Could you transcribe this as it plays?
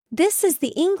This is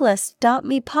the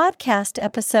Englist.me podcast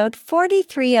episode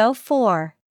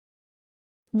 4304.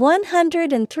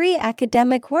 103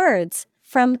 academic words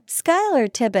from Skylar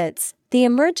Tibbits, The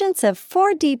Emergence of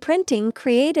 4D Printing,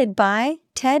 created by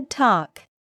TED Talk.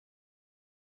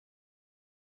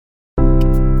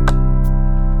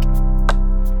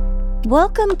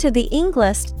 Welcome to the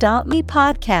Englist.me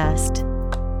podcast.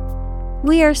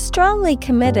 We are strongly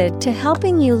committed to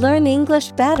helping you learn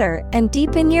English better and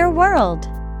deepen your world.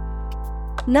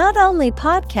 Not only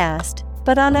podcast,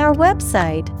 but on our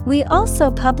website, we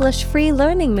also publish free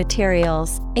learning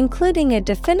materials, including a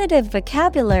definitive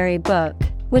vocabulary book,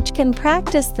 which can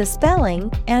practice the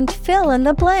spelling and fill in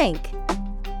the blank.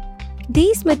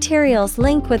 These materials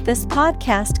link with this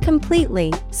podcast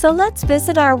completely, so let's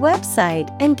visit our website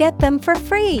and get them for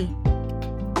free.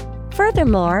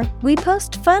 Furthermore, we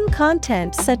post fun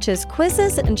content such as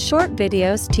quizzes and short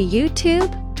videos to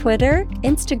YouTube, Twitter,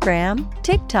 Instagram,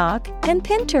 TikTok, and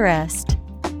Pinterest.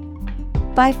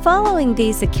 By following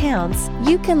these accounts,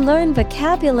 you can learn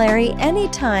vocabulary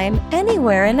anytime,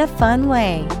 anywhere in a fun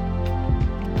way.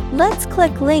 Let's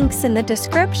click links in the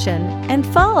description and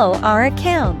follow our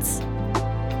accounts.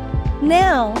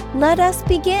 Now, let us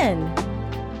begin.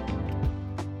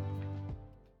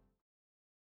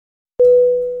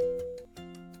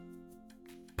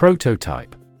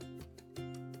 Prototype.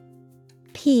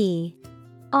 P-R-O-T-O-T-Y-P-E.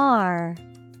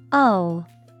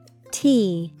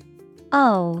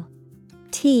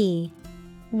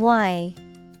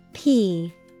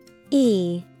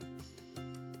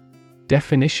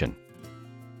 Definition: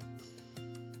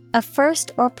 a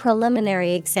first or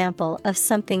preliminary example of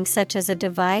something such as a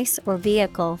device or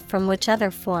vehicle from which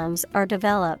other forms are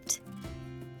developed.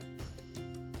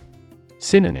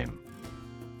 Synonym: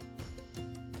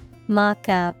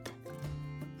 mock-up,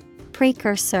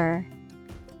 precursor,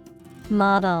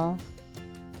 model.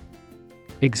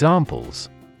 Examples: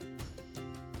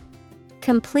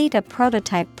 complete a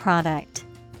prototype product.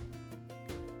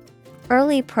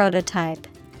 Early prototype.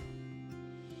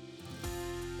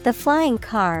 The flying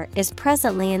car is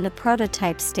presently in the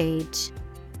prototype stage.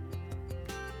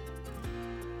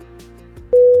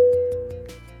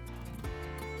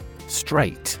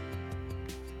 Straight.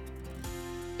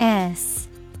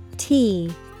 S-T-R-A-I-G-H-T.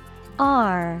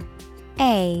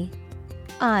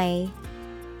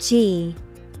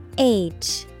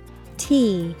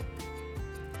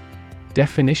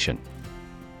 Definition: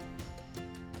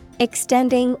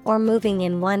 extending or moving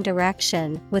in one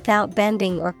direction without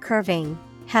bending or curving,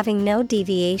 having no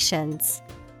deviations.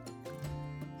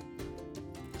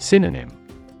 Synonym: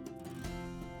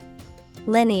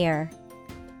 linear,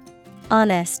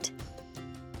 honest,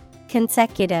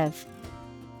 consecutive.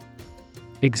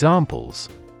 Examples: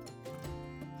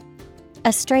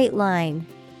 a straight line.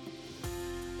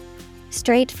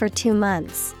 Straight for 2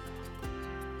 months.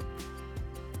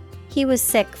 He was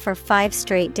sick for 5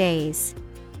 straight days.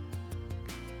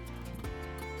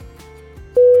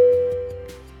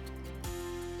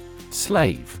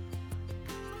 Slave.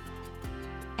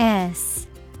 S-L-A-V-E.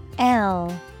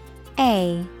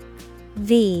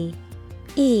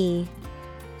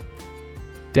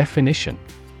 Definition: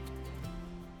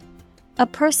 a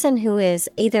person who is,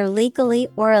 either legally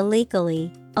or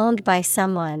illegally, owned by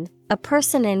someone, a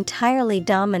person entirely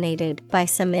dominated by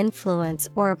some influence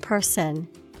or a person.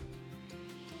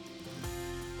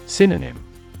 Synonym: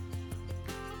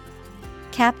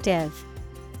 captive,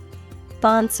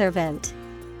 bondservant,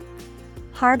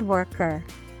 hard worker.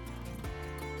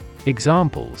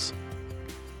 Examples: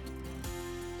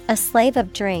 a slave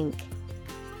of drink.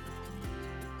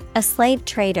 A slave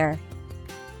trader.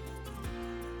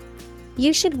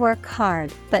 You should work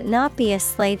hard, but not be a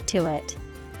slave to it.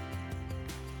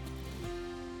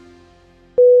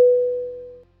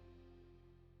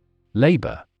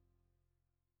 Labor.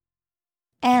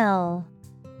 L-A-B-O-R.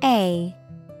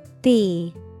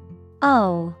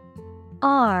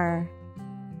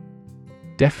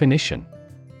 Definition: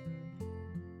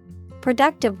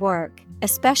 productive work,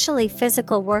 especially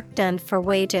physical work done for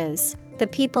wages. The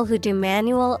people who do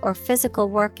manual or physical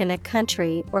work in a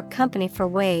country or company for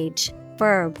wage.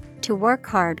 Verb, to work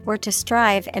hard or to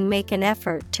strive and make an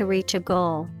effort to reach a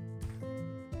goal.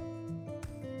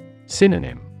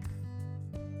 Synonym: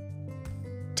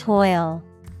 toil,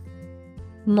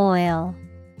 moil,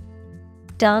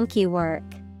 donkey work.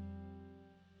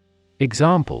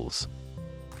 Examples: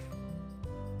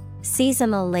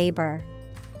 seasonal labor.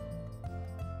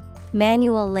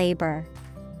 Manual labor.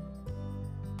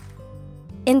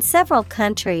 In several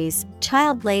countries,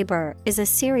 child labor is a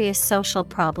serious social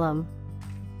problem.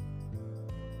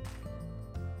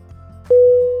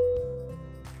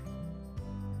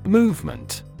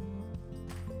 Movement.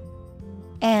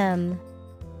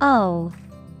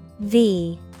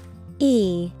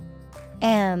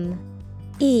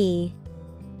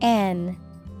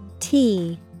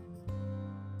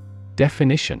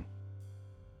 Definition: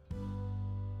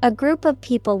 a group of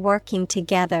people working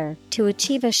together to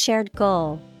achieve a shared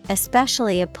goal,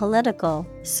 especially a political,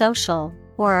 social,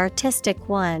 or artistic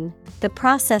one, the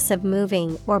process of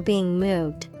moving or being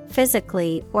moved,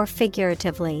 physically or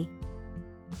figuratively.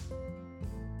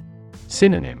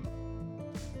 Synonym: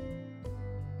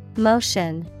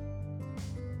 Motion,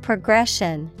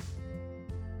 progression,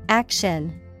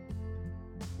 action.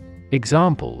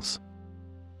 Examples: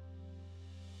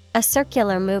 a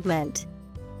circular movement,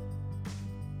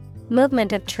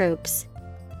 movement of troops.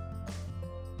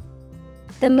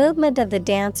 The movement of the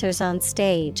dancers on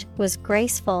stage was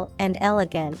graceful and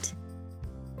elegant.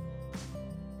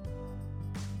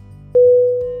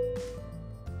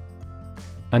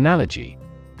 Analogy: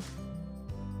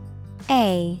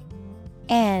 A-N-A-L-O-G-Y.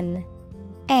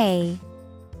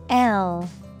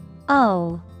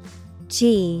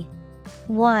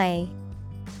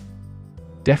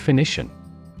 Definition: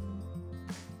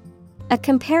 a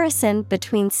comparison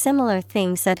between similar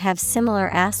things that have similar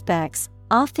aspects,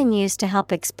 often used to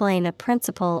help explain a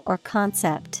principle or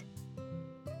concept.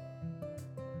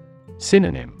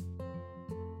 Synonym: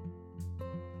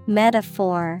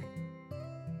 metaphor,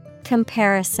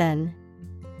 comparison,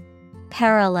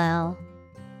 parallel.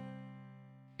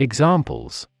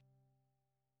 Examples: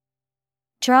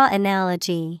 draw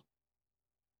analogy,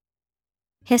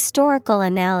 historical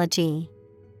analogy.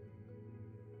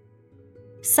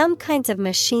 Some kinds of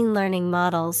machine learning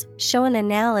models show an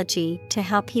analogy to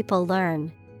how people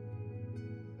learn.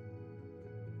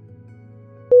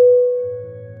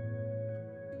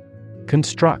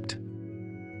 Construct: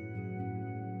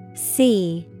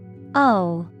 C-O-N-S-T-R-U-C-T.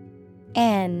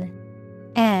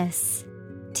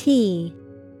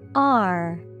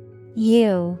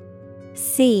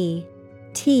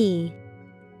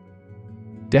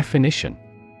 Definition: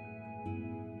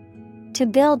 to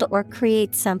build or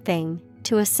create something,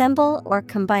 to assemble or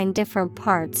combine different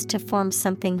parts to form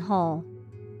something whole.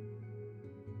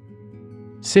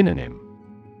 Synonym: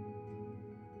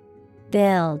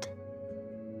 build,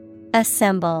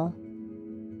 assemble,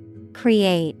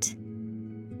 create.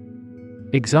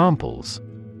 Examples: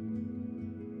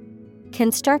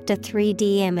 construct a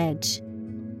 3D image,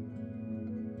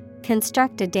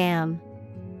 construct a dam.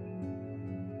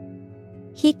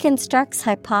 He constructs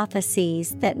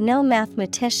hypotheses that no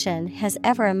mathematician has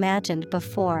ever imagined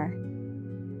before.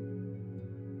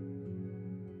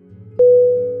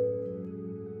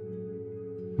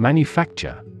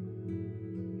 Manufacture: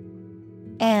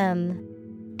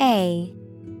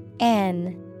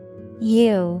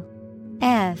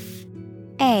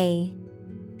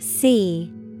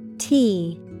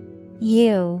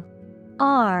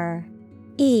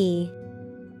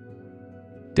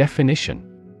 Definition: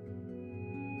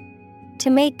 to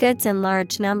make goods in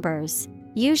large numbers,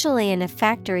 usually in a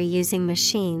factory using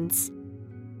machines.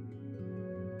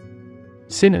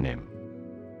 Synonym: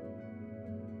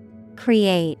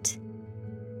 create,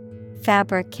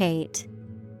 fabricate,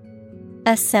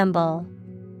 assemble.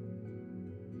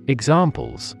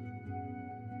 Examples: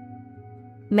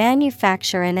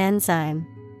 manufacture an enzyme,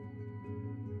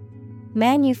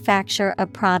 manufacture a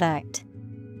product.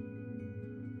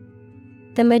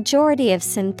 The majority of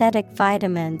synthetic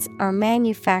vitamins are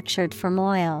manufactured from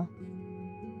oil.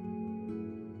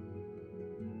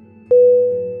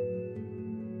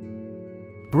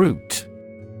 Brute: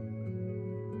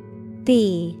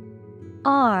 B-R-U-T-E.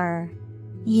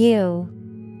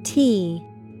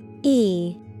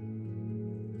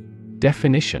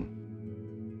 Definition: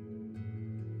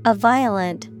 a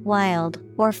violent, wild,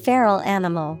 or feral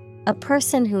animal, a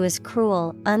person who is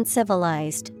cruel,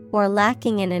 uncivilized, or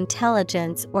lacking in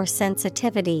intelligence or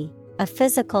sensitivity, a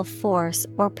physical force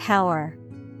or power.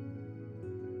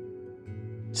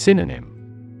 Synonym: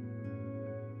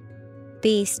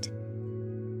 beast,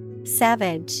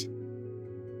 savage,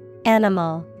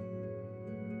 animal.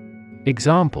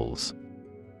 Examples: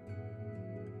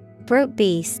 brute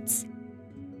beasts,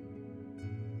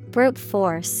 brute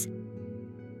force.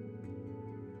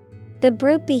 The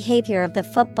brute behavior of the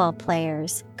football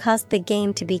players caused the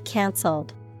game to be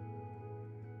cancelled.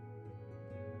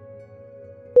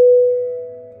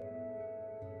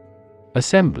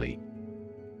 Assembly: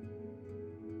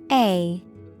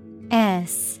 A-S-S-E-M-B-L-Y.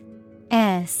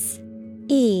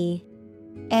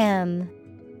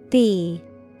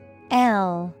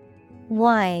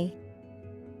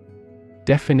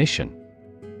 Definition: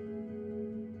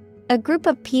 A group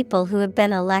of people who have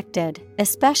been elected,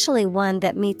 especially one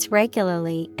that meets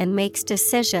regularly and makes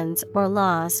decisions or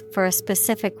laws for a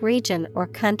specific region or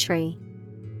country.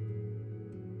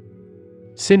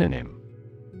 Synonym: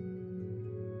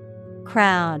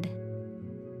 Crowd,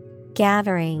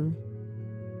 gathering,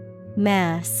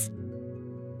 mass.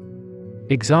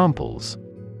 Examples: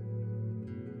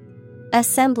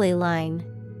 Assembly line,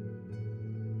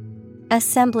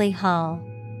 assembly hall.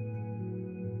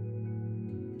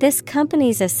 This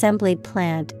company's assembly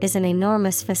plant is an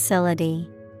enormous facility.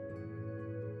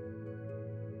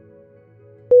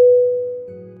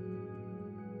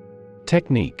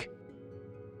 Technique.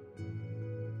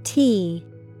 Technique.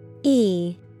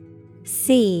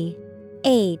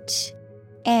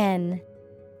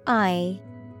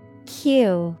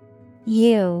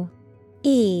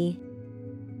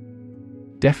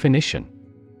 Definition: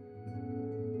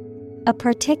 A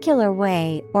particular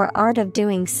way or art of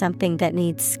doing something that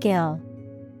needs skill.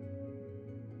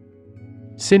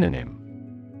 Synonym: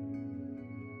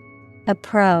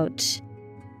 Approach,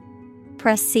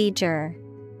 procedure,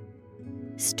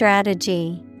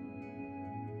 strategy.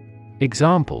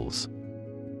 Examples: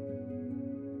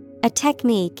 A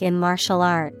technique in martial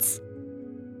arts.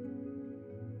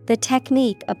 The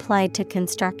technique applied to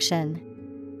construction.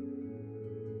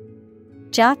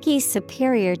 Jockey's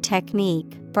superior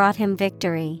technique brought him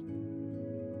victory.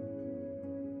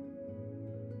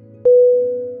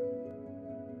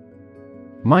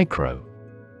 Micro.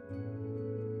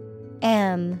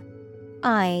 M-I-C-R-O.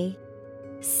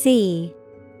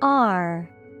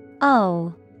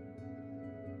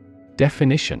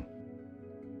 Definition: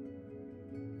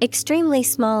 Extremely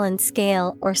small in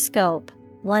scale or scope,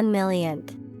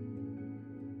 1/1,000,000th.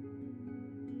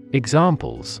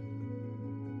 Examples: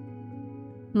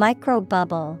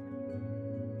 Microbubble,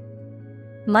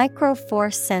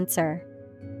 microforce sensor.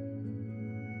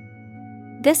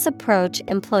 This approach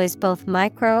employs both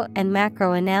micro and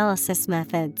macro analysis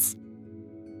methods.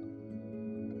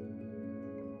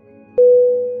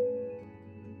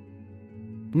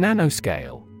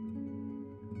 Nanoscale.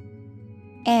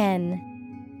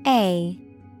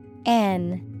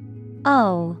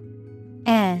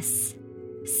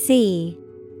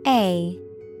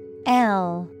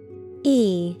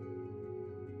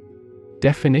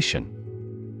 Definition: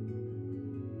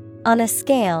 On a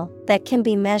scale that can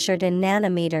be measured in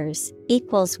nanometers,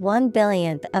 equals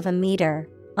 1/1000,000th of a meter,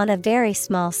 on a very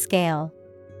small scale.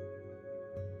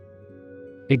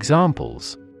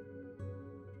 Examples: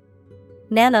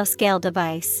 Nanoscale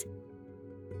device.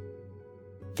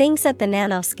 Things at the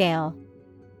nanoscale.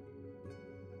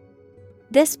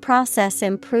 This process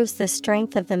improves the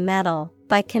strength of the metal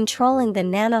by controlling the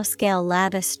nanoscale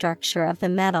lattice structure of the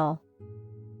metal.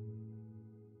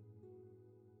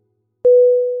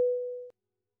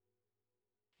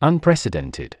 Unprecedented.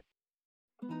 Unprecedented.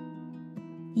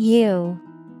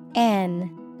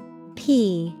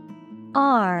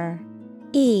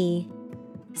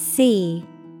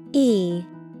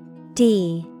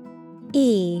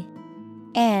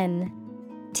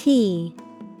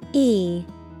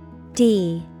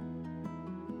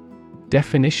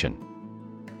 Definition: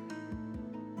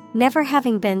 Never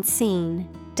having been seen,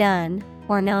 done,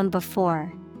 or known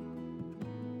before.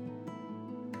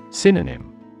 Synonym: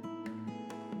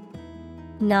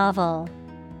 Novel,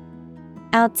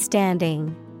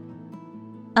 outstanding,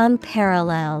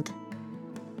 unparalleled.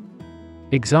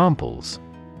 Examples: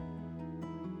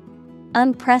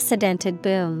 Unprecedented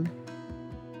boom,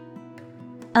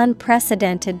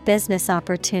 unprecedented business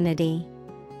opportunity.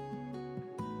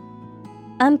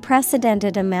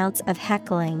 Unprecedented amounts of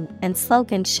heckling and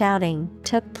slogan shouting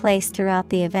took place throughout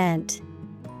the event.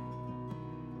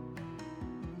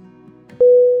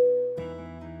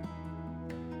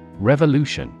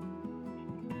 Revolution.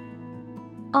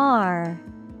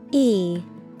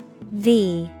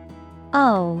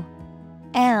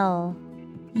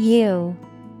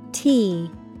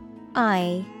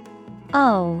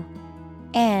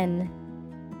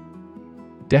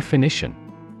 Definition: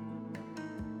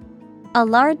 A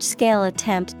large-scale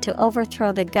attempt to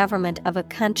overthrow the government of a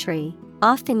country,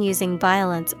 often using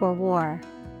violence or war.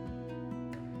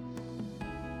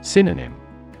 Synonym: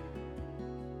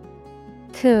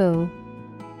 Coup,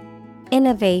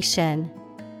 innovation,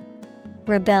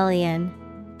 rebellion.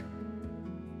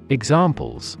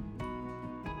 Examples: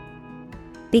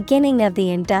 Beginning of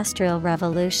the Industrial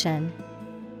Revolution.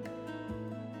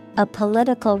 A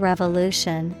political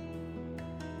revolution.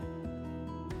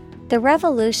 The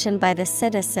revolution by the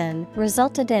citizen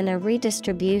resulted in a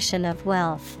redistribution of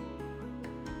wealth.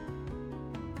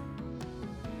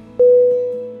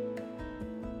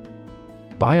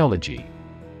 Biology.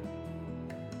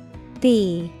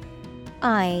 biology.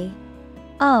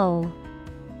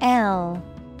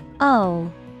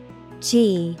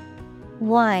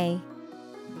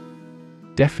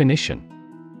 Definition: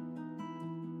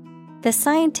 The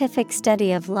scientific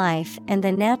study of life and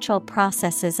the natural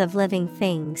processes of living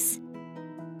things.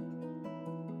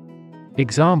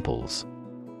 Examples: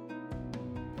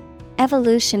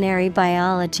 Evolutionary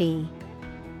biology,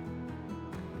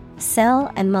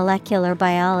 cell and molecular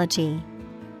biology.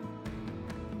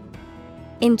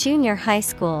 In junior high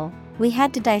school, we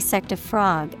had to dissect a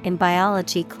frog in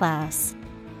biology class.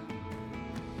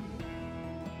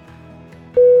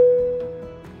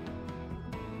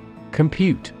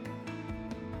 Compute: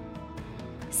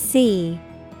 COMPUTE.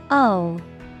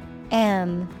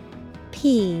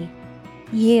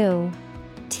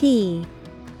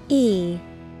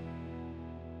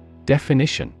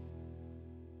 Definition: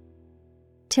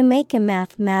 To make a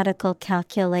mathematical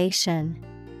calculation.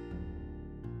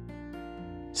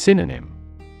 Synonym: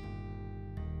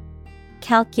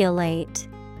 Calculate.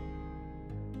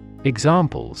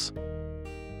 Examples: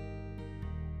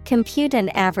 Compute an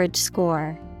average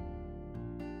score.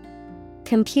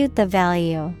 Compute the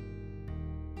value.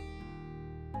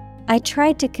 I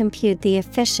tried to compute the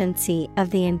efficiency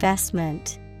of the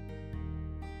investment.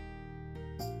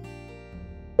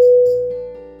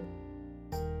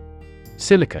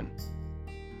 Silicon: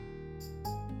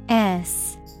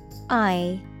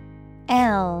 SILICON.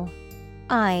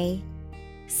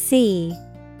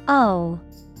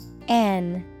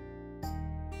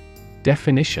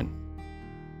 Definition: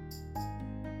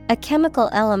 A chemical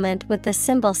element with the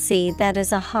symbol C that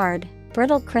is a hard,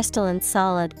 brittle crystalline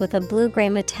solid with a blue-gray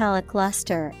metallic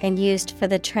luster and used for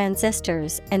the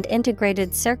transistors and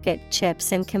integrated circuit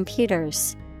chips in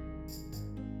computers.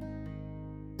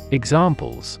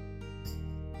 Examples: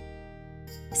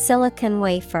 Silicon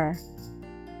wafer.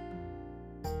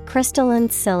 Crystalline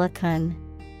silicon.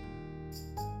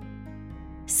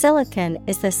 Silicon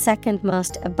is the second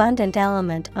most abundant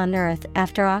element on Earth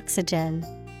after oxygen.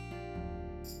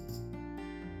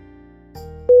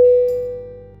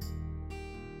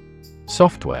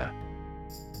 Software: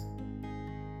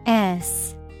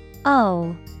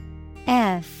 SOFTWARE.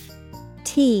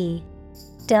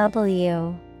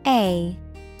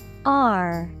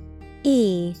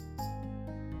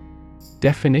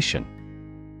 Definition: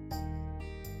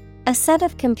 A set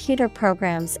of computer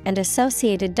programs and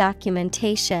associated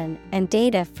documentation and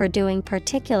data for doing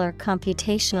particular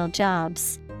computational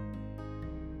jobs.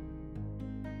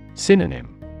 Synonym: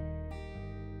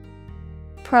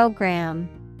 Program,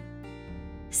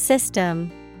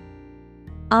 system,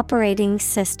 operating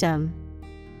system.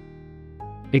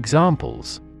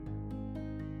 Examples: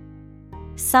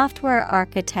 Software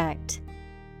architect.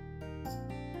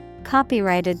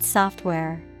 Copyrighted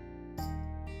software.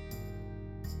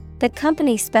 The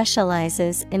company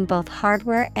specializes in both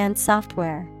hardware and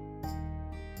software.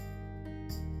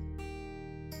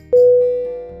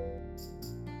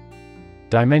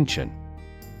 Dimension: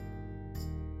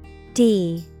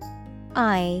 DIMENSION.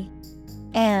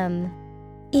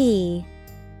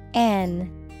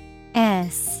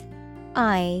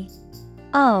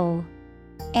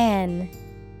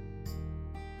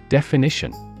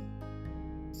 Definition: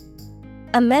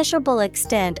 A measurable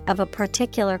extent of a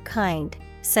particular kind,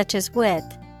 such as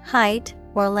width, height,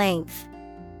 or length.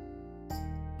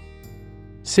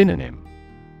 Synonym: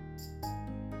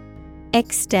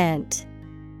 Extent,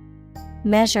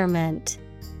 measurement,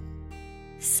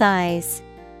 size.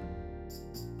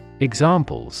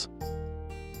 Examples: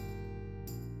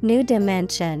 New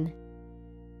dimension.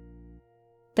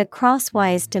 The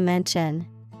crosswise dimension.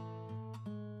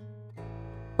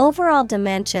 Overall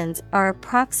dimensions are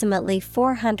approximately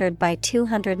 400 by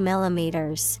 200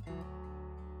 millimeters.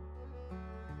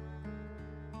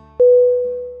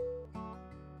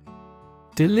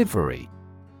 Delivery: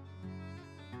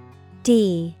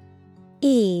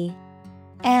 DELIVERY.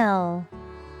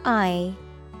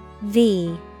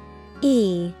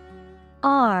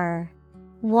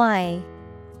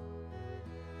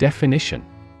 Definition: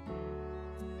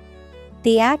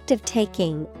 The act of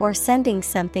taking or sending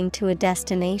something to a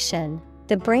destination,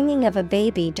 the bringing of a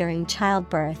baby during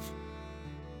childbirth.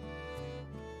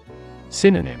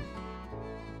 Synonym: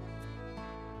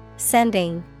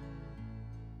 Sending,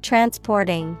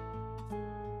 transporting,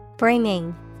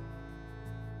 bringing.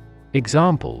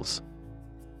 Examples: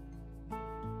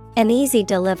 An easy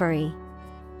delivery.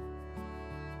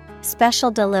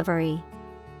 Special delivery.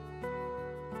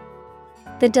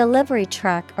 The delivery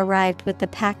truck arrived with the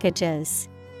packages.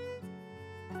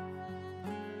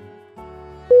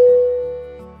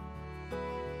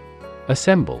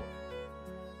 Assemble: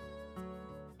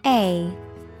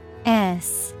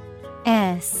 S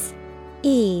S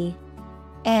E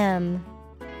M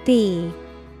B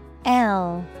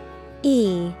L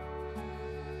E.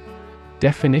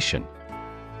 Definition: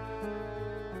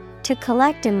 To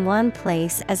collect in one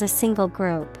place as a single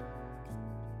group.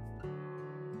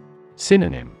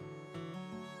 Synonym: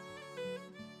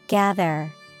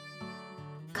 Gather,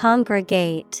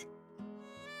 congregate,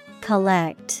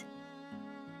 collect.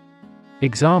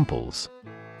 Examples: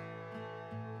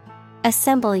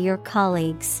 Assemble your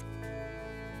colleagues.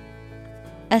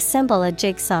 Assemble a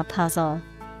jigsaw puzzle.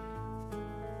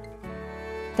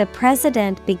 The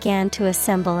president began to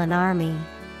assemble an army.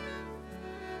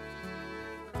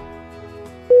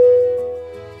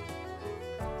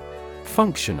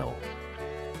 Functional: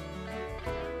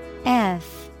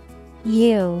 F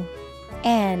U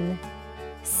N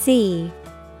C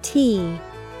T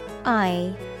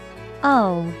I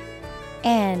O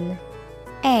N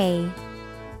A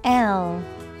L.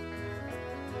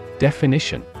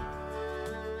 Definition: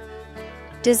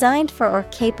 Designed for or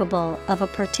capable of a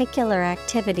particular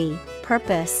activity,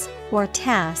 purpose, or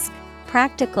task,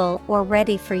 practical or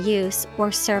ready for use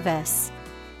or service.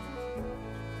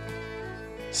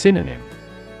 Synonym: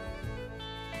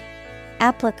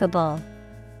 Applicable,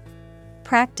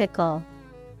 practical,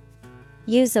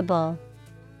 usable.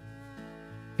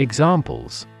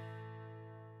 Examples: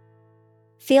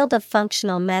 Field of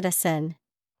functional medicine.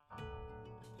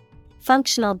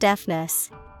 Functional deafness.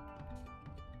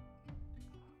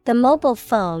 The mobile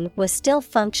phone was still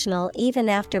functional even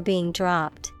after being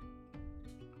dropped.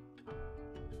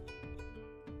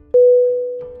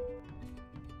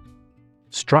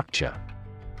 Structure: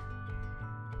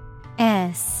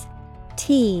 S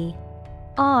T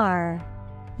R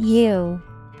U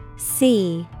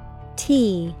C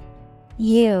T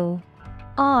U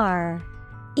R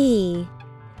E.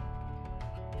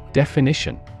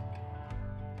 Definition: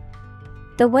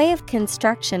 The way of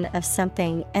construction of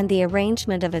something and the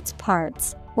arrangement of its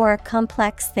parts, or a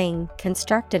complex thing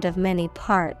constructed of many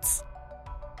parts.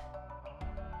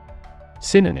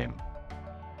 Synonym: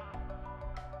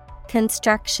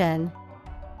 Construction,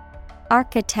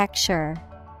 architecture,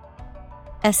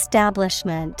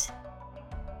 establishment.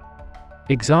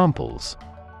 Examples: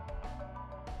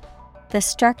 The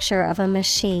structure of a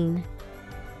machine.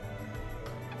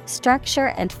 Structure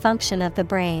and function of the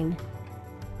brain.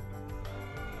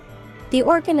 The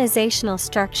organizational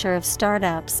structure of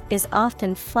startups is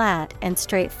often flat and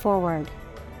straightforward.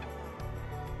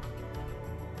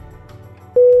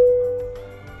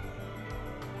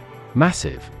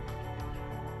 Massive: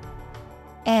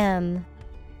 M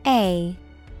A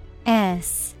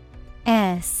S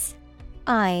S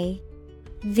I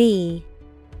V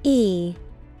E.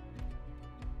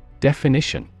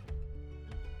 Definition: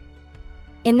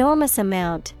 Enormous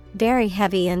amount, very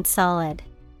heavy and solid.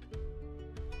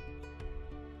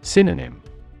 Synonym: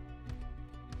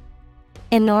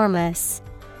 Enormous,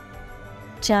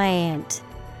 giant,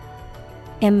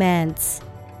 immense.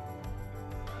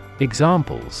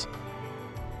 Examples: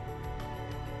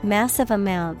 Massive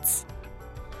amounts.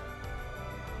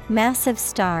 Massive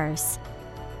stars.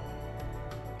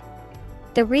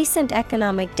 The recent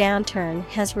economic downturn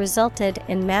has resulted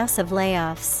in massive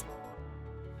layoffs.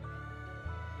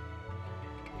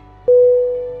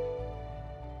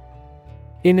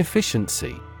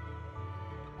 Inefficiency: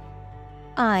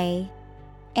 I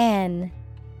N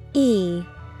E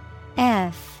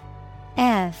F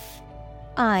F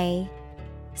I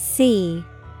C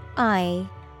I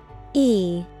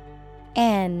E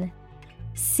N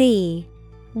C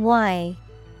Y.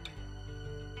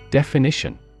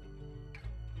 Definition: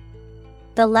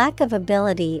 The lack of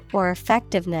ability or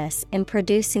effectiveness in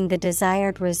producing the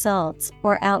desired results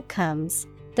or outcomes,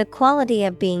 the quality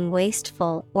of being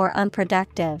wasteful or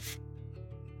unproductive.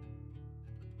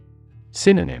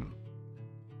 Synonym: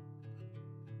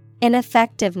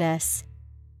 Ineffectiveness,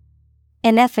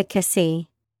 inefficacy,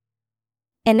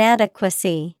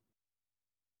 inadequacy.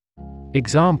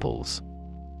 Examples: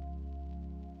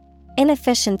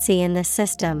 Inefficiency in the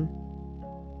system.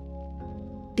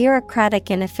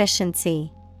 Bureaucratic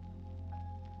inefficiency.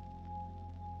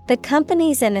 The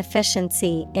company's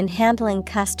inefficiency in handling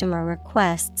customer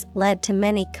requests led to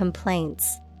many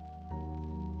complaints.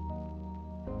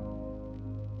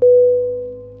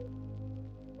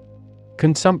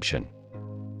 Consumption: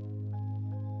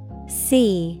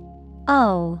 C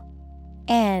O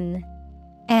N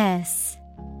S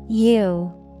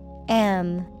U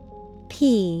M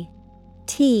P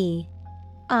T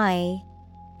I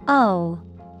O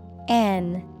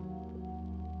N.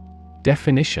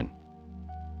 Definition: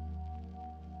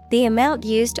 The amount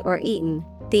used or eaten,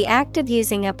 the act of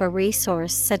using up a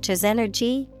resource such as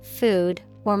energy, food,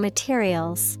 or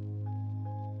materials.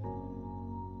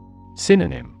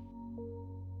 Synonym: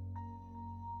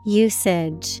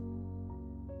 Usage,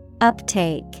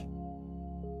 uptake,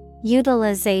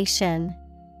 utilization.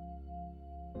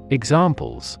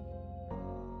 Examples: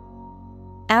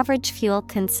 Average fuel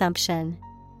consumption,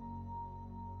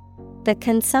 the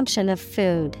consumption of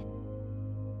food.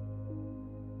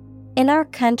 In our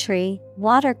country,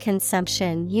 water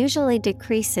consumption usually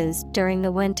decreases during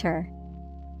the winter.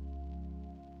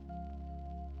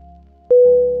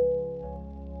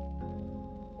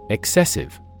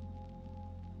 Excessive.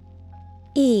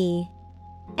 E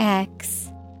X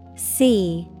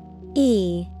C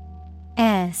E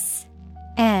S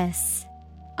S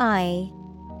I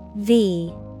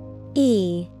V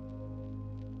E.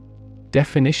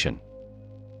 Definition: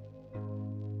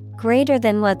 Greater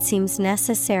than what seems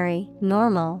necessary,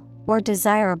 normal, or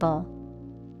desirable.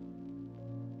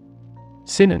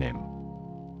 Synonym: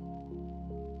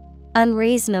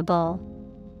 Unreasonable,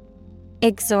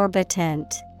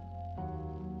 exorbitant,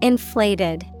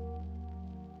 inflated.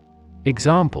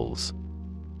 Examples: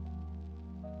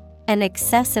 An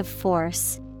excessive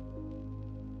force.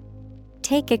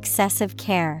 Take excessive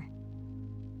care.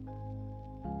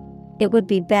 It would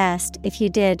be best if you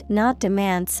did not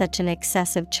demand such an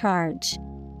excessive charge.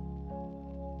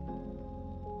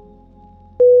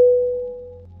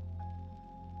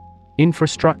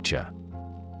 Infrastructure.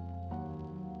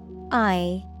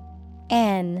 I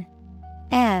N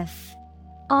F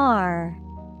R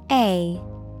A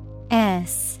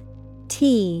S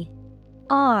T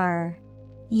R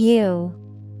U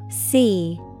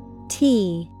C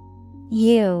T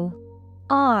U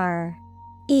R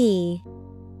E.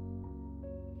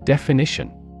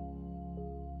 Definition: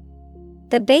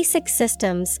 The basic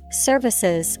systems,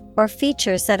 services, or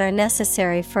features that are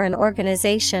necessary for an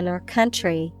organization or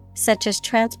country, such as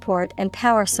transport and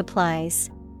power supplies.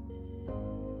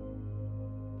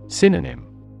 Synonym: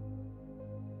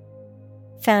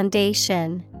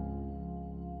 Foundation,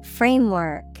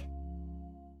 framework.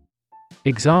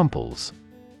 Examples: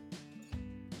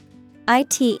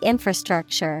 IT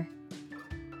infrastructure,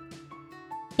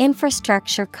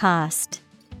 infrastructure cost.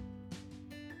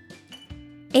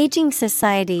 Aging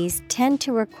societies tend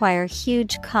to require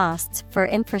huge costs for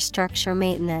infrastructure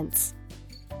maintenance.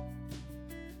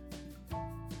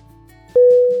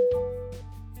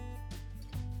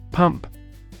 Pump.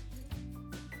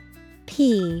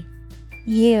 P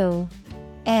U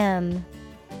M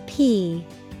P.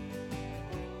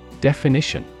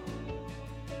 Definition: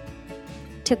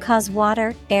 To cause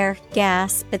water, air,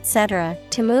 gas, etc.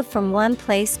 to move from one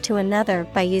place to another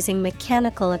by using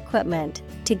mechanical equipment,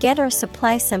 to get or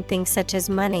supply something such as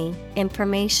money,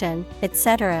 information,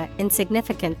 etc. in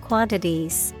significant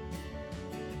quantities.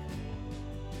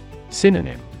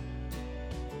 Synonym: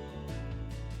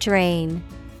 Drain,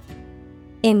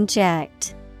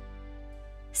 inject,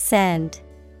 send.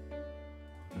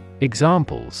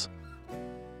 Examples: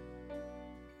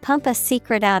 Pump a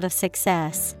secret out of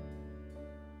success.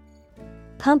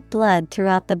 Pump blood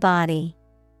throughout the body.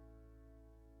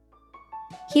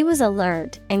 He was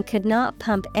alert and could not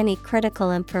pump any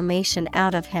critical information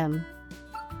out of him.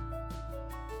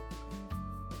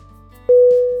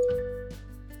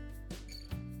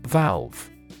 Valve.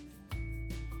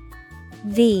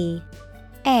 V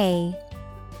A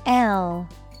L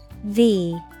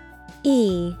V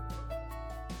E.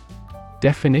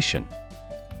 Definition: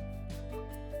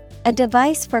 A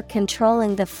device for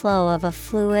controlling the flow of a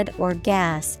fluid or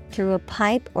gas through a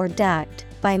pipe or duct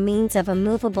by means of a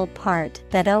movable part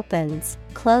that opens,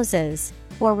 closes,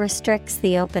 or restricts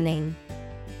the opening.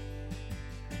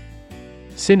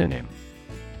 Synonym: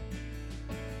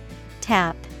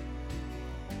 Tap,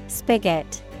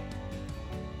 spigot,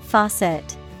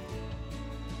 faucet.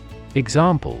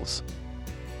 Examples: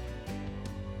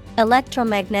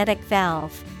 Electromagnetic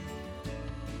valve,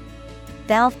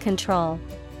 valve control.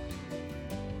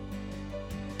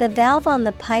 The valve on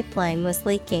the pipeline was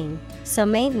leaking, so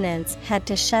maintenance had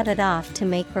to shut it off to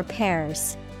make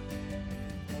repairs.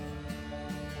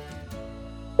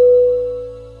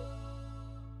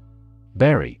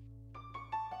 Bury.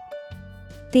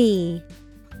 B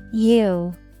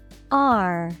U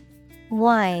R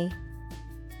Y.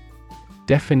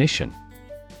 Definition: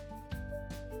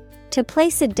 To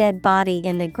place a dead body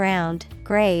in the ground,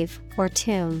 grave, or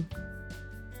tomb.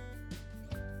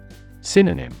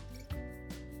 Synonym: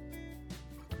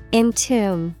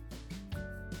 Entomb,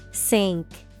 sink,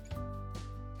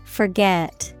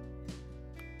 forget.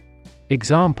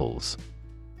 Examples: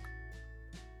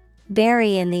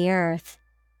 Bury in the earth.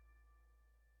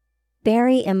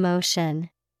 Bury emotion.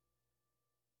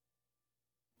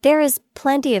 There is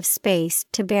plenty of space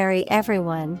to bury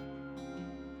everyone.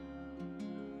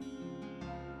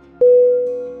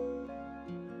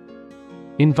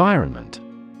 Environment.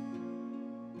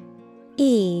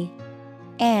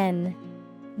 ENVIRONMENT.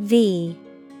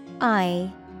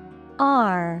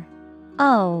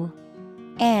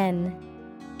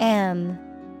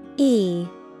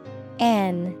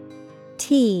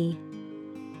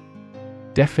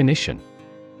 Definition.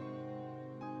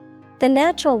 The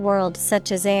natural world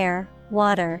such as air,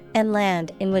 water, and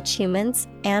land in which humans,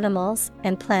 animals,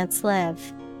 and plants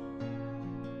live.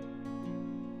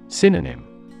 Synonym.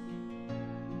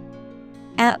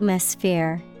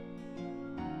 Atmosphere,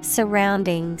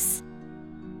 surroundings,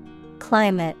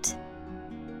 climate.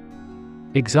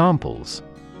 Examples.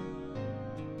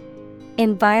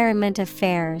 Environment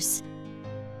affairs.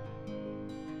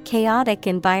 Chaotic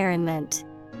environment.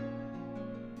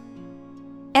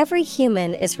 Every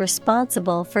human is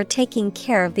responsible for taking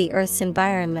care of the Earth's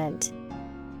environment.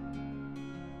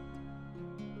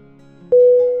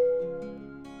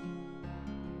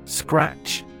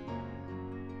 Scratch.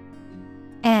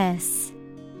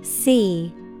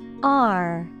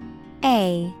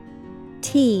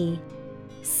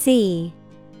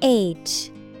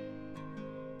 SCRATCH.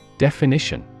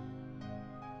 Definition.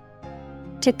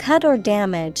 To cut or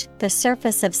damage the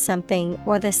surface of something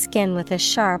or the skin with a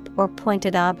sharp or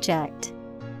pointed object.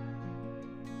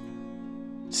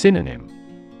 Synonym.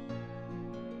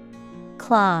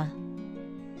 Claw,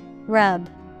 rub,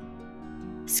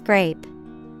 scrape.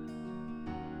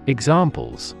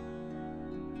 Examples.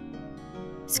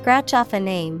 Scratch off a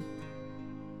name.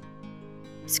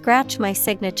 Scratch my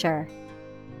signature.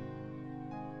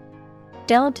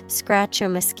 Don't scratch your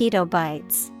mosquito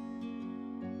bites.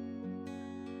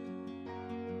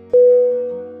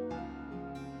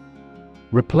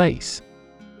 Replace.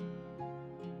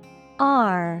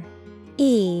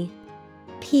 REPLACE.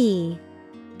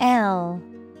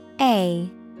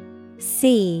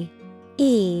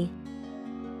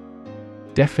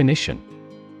 Definition.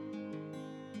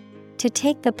 To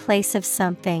take the place of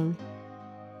something.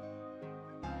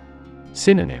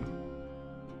 Synonym.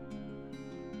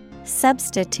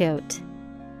 Substitute,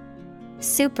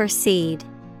 supersede,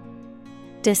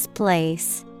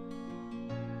 displace.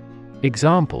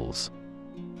 Examples.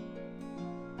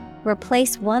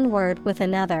 Replace one word with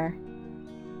another.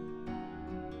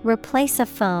 Replace a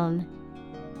phone.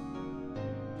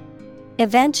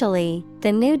 Eventually,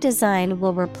 the new design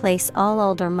will replace all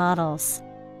older models.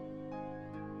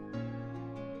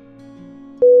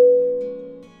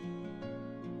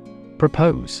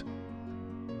 Propose.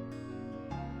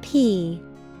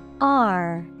 PROPOSE.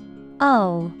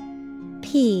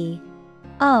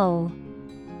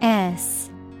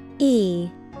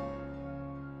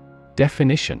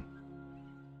 Definition.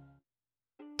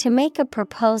 To make a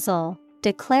proposal,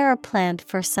 declare a plan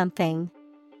for something.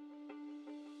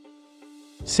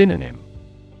 Synonym.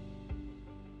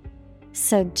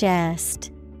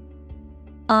 Suggest,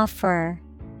 offer,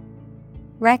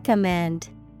 recommend.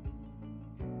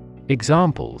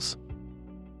 Examples.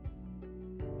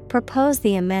 Propose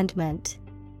the amendment.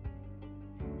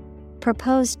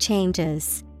 Propose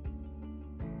changes.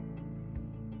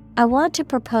 I want to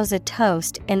propose a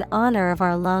toast in honor of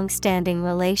our long-standing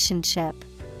relationship.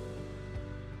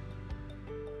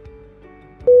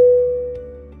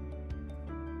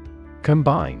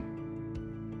 Combine.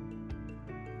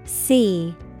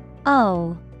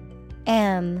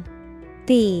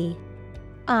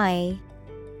 COMBINE.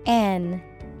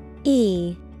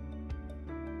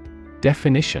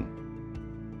 Definition.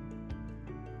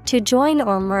 To join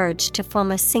or merge to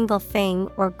form a single thing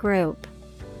or group.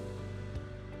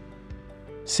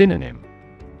 Synonym.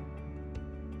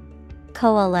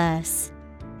 Coalesce,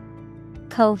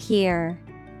 cohere,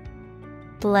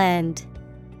 blend.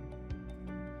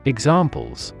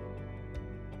 Examples.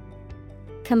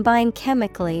 Combine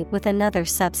chemically with another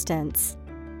substance.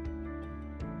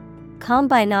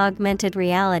 Combine augmented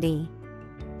reality.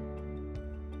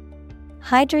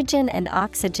 Hydrogen and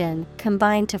oxygen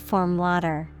combine to form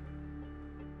water.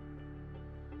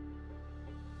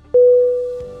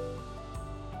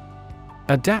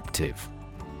 Adaptive.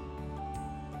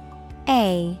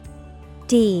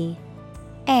 ADAPTIVE.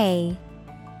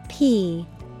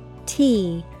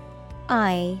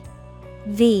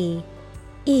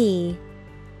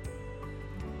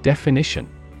 Definition.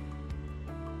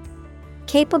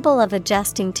 Capable of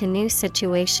adjusting to new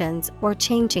situations or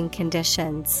changing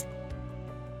conditions.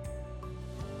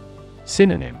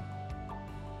 Synonym.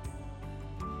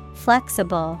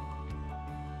 Flexible,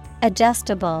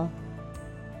 adjustable,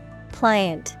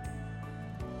 pliant.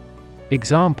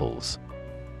 Examples.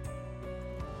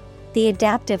 The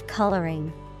adaptive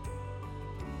coloring.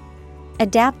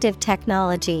 Adaptive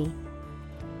technology.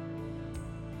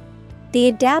 The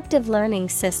adaptive learning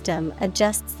system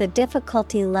adjusts the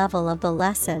difficulty level of the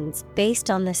lessons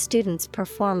based on the student's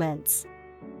performance.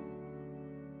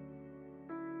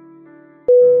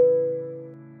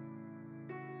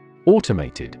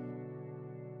 Automated.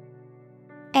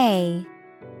 A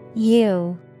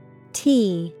U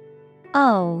T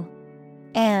O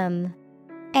M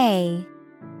A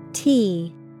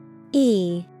T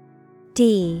E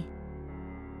D.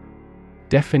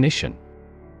 Definition.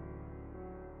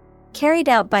 Carried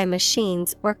out by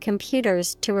machines or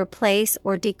computers to replace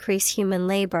or decrease human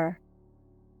labor.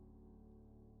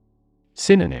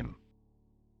 Synonym.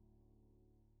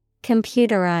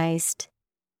 Computerized,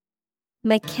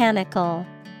 mechanical,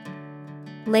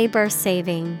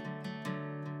 labor-saving.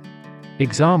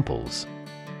 Examples.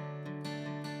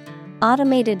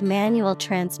 Automated manual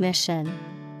transmission.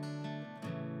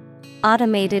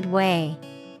 Automated way.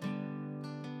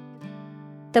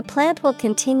 The plant will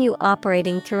continue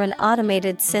operating through an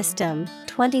automated system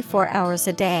 24 hours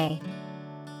a day.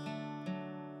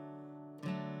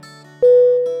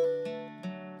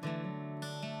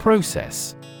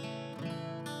 Process.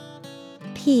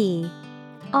 P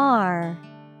R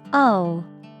O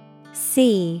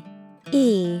C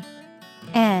E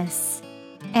S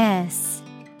S.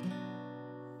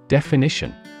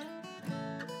 Definition.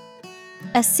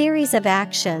 A series of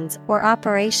actions or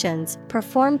operations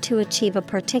performed to achieve a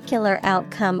particular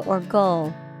outcome or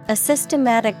goal. A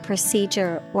systematic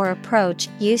procedure or approach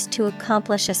used to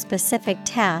accomplish a specific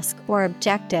task or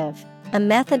objective. A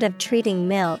method of treating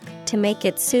milk to make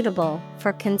it suitable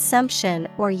for consumption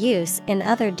or use in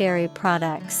other dairy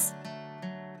products.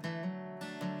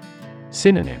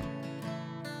 Synonym.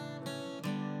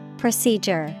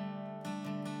 Procedure,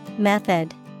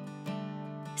 method,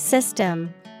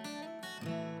 system.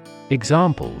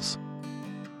 Examples.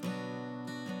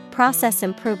 Process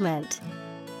improvement.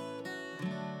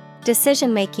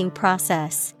 Decision-making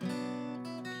process.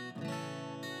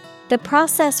 The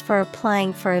process for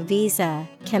applying for a visa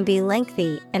can be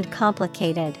lengthy and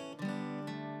complicated.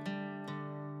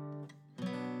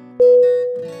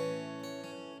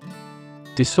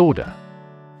 Disorder.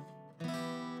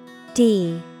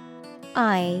 D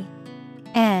I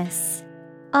S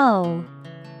O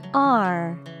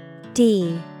R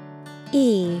D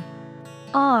E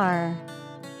R.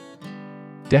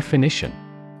 Definition.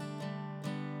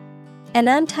 An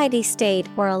untidy state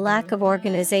or a lack of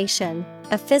organization,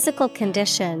 a physical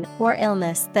condition or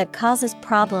illness that causes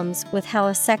problems with how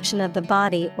a section of the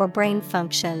body or brain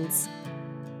functions.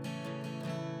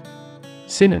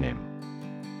 Synonym.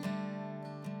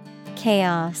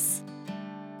 Chaos,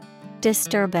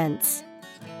 disturbance,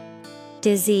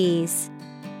 disease.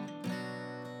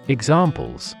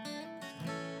 Examples.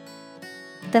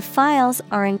 The files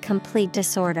are in complete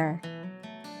disorder.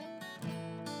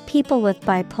 People with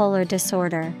bipolar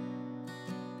disorder.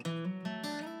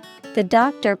 The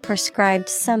doctor prescribed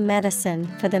some medicine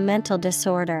for the mental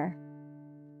disorder.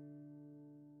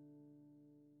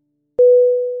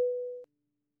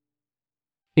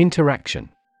 Interaction.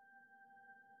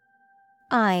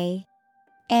 I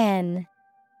N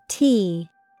T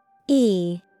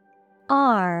E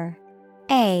R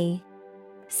A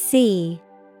C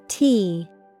T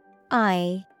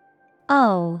I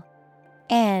O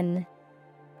N.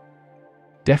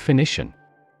 Definition.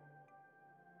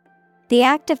 The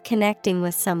act of connecting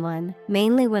with someone,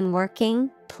 mainly when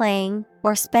working, playing,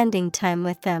 or spending time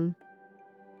with them.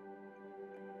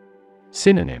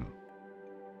 Synonym.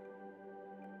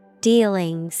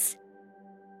 Dealings,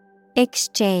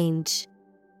 exchange,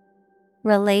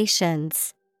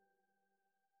 relations.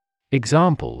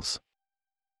 Examples.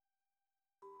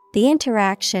 The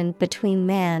interaction between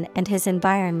man and his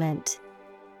environment.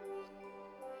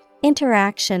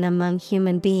 Interaction among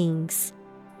human beings.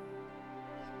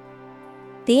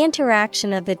 The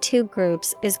interaction of the two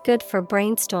groups is good for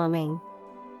brainstorming.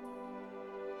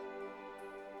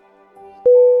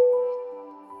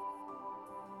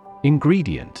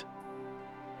 Ingredient.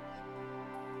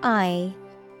 I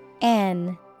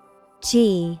N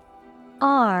G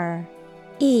R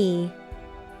E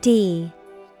D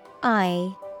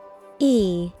I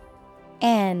E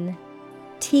N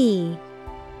T.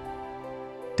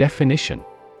 Definition.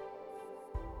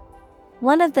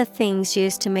 One of the things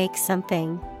used to make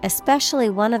something,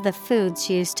 especially one of the foods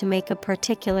used to make a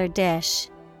particular dish.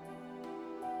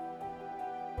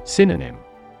 Synonym.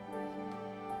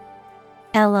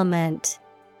 Element,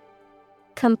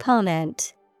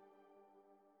 component.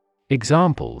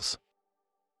 Examples.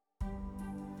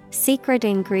 Secret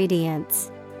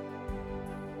ingredients.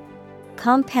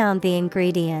 compound the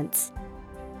ingredients.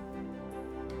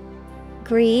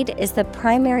 Greed is the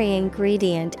primary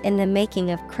ingredient in the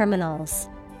making of criminals.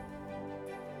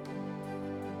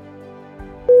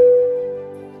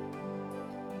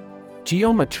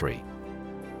 Geometry.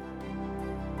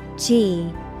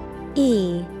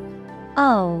 Geometry.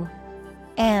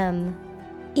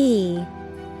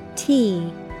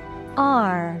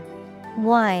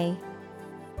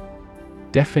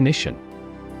 Definition.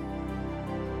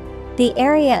 The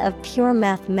area of pure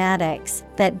mathematics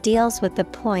that deals with the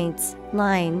points,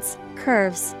 lines,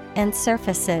 curves, and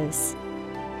surfaces.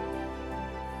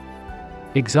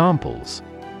 Examples: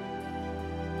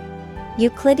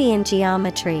 Euclidean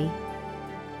geometry,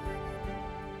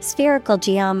 spherical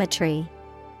geometry.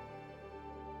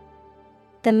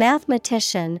 The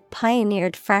mathematician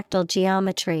pioneered fractal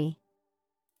geometry.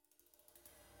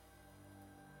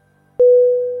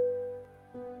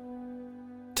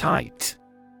 Tight.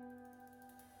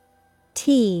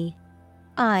 T-I-G-H-T.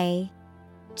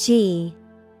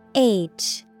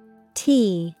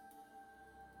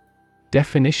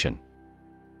 Definition.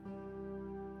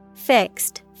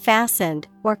 Fixed, fastened,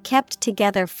 or kept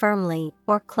together firmly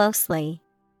or closely.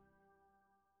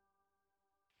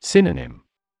 Synonym: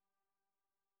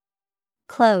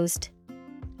 Closed,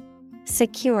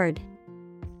 secured,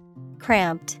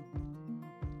 cramped.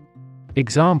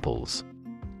 Examples: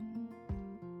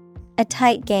 A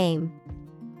tight game.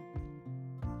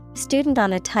 Student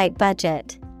on a tight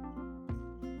budget.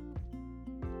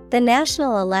 The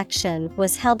national election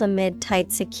was held amid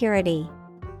tight security.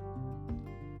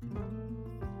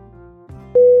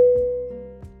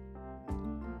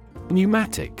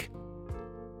 Pneumatic.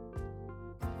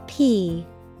 P-N-E-U-M-A-T-I-C.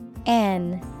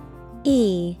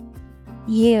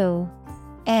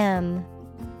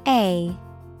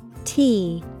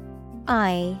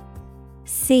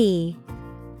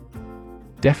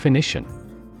 Definition.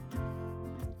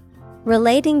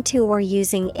 Relating to or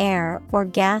using air or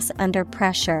gas under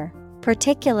pressure,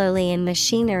 particularly in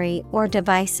machinery or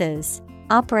devices,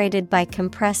 operated by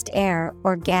compressed air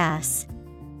or gas.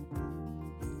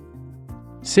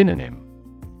 Synonym: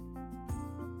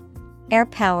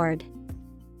 Air-powered,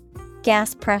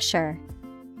 gas pressure,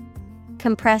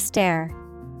 compressed air.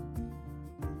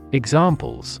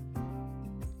 Examples: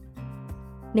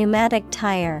 Pneumatic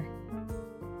tire,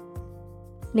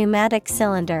 pneumatic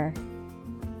cylinder.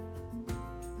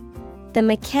 The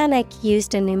mechanic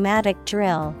used a pneumatic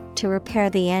drill to repair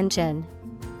the engine.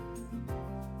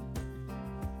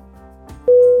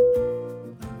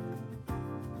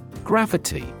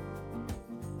 Gravity.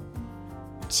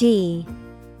 G-R-A-V-I-T-Y.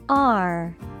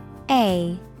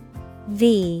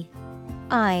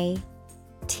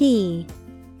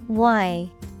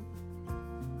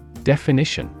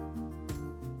 Definition.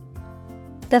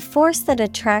 The force that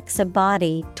attracts a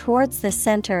body towards the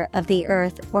center of the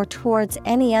earth or towards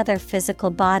any other physical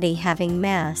body having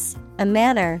mass, a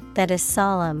matter that is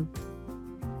solemn.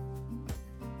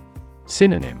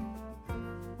 Synonym: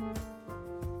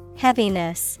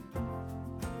 Heaviness,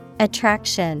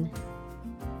 attraction,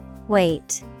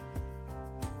 weight.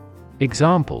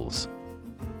 Examples: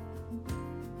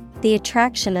 The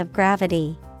attraction of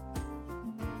gravity.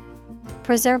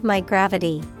 Preserve my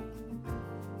gravity.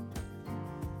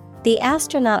 The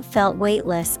astronaut felt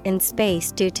weightless in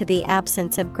space due to the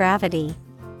absence of gravity.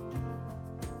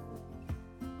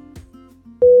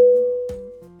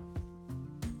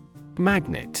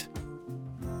 Magnet.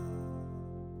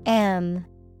 M-A-G-N-E-T.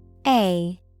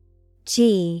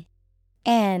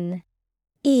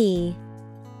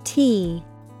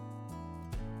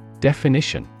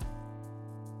 Definition.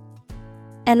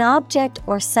 An object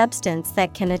or substance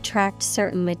that can attract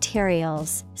certain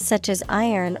materials, such as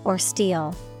iron or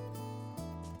steel.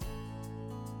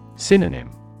 Synonym: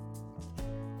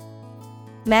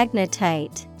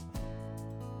 Magnetite,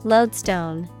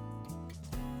 lodestone,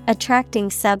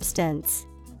 attracting substance.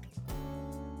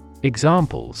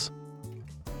 Examples: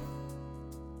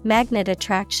 Magnet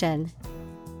attraction,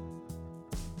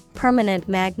 permanent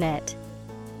magnet.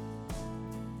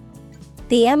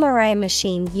 The MRI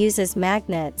machine uses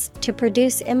magnets to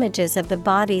produce images of the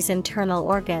body's internal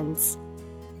organs.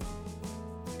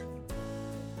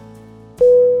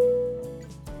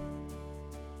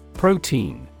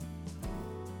 Protein.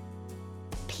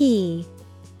 P-R-O-T-E-I-N.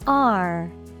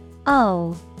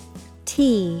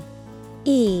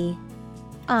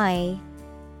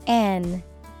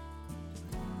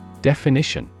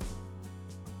 Definition.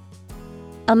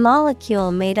 A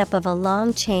molecule made up of a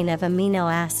long chain of amino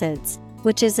acids,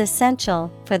 which is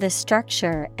essential for the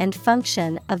structure and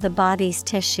function of the body's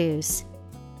tissues.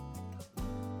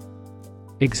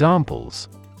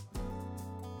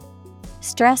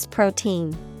 Stress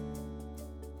protein.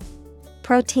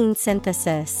 Protein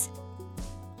synthesis.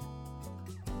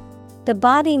 The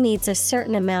body needs a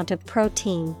certain amount of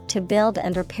protein to build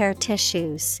and repair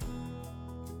tissues.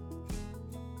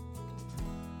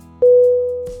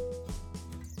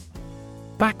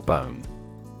 Backbone.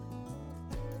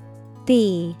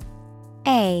 B-A-C-K-B-O-N-E.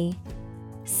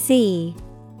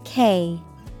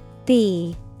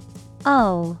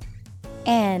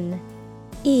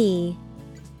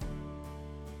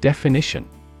 Definition.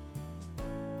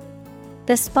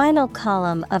 The spinal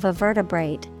column of a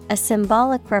vertebrate, a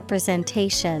symbolic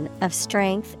representation of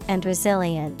strength and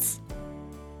resilience.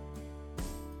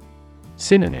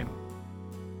 Synonym.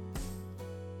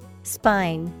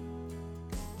 Spine.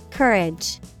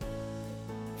 Courage.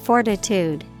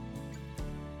 Fortitude.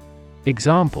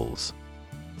 Examples.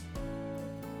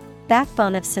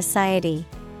 Backbone of society.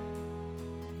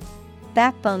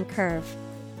 Backbone curve.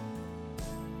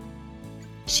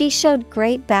 She showed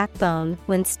great backbone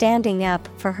when standing up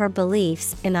for her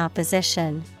beliefs in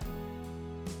opposition.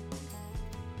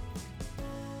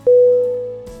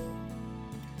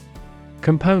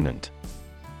 Component.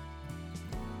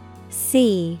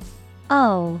 C-O-M-P-O-N-E-N-T.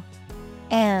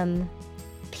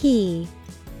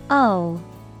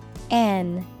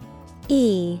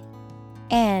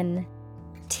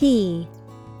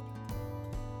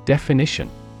 Definition.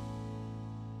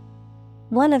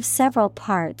 One of several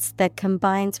parts that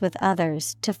combines with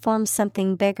others to form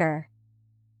something bigger.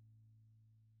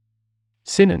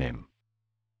 Synonym.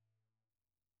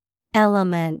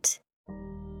 Element.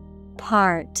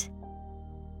 Part.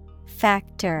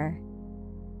 Factor.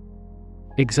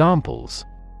 Examples.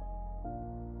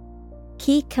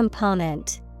 Key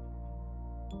component.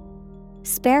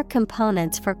 Spare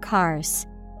components for cars.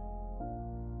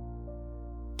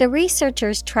 The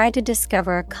researchers try to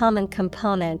discover a common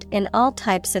component in all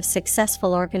types of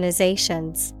successful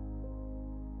organizations.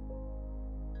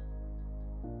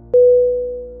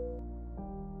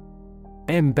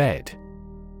 Embed.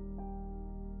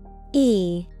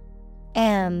 E-M-B-E-D.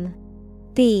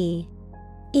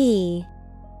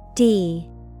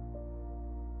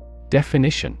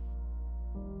 Definition.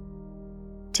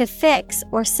 To fix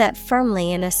or set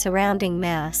firmly in a surrounding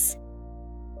mass.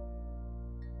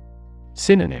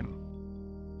 Synonym.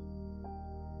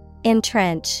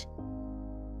 Entrench.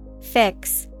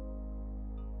 Fix.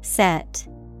 Set.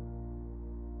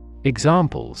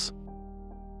 Examples.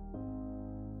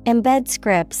 Embed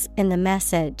scripts in the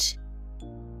message.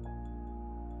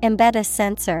 Embed a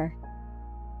sensor.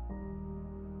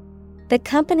 The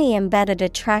company embedded a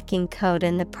tracking code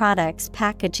in the product's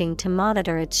packaging to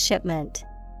monitor its shipment.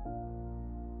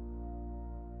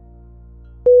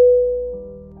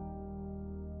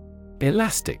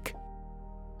 Elastic.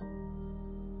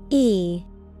 E-L-A-S-T-I-C.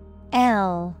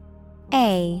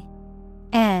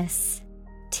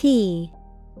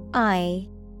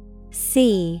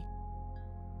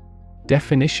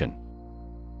 Definition.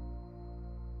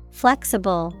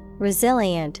 Flexible,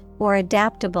 resilient, or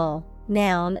adaptable.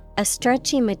 Noun, a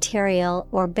stretchy material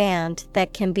or band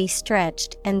that can be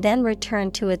stretched and then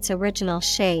returned to its original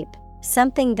shape,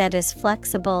 something that is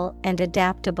flexible and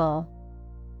adaptable.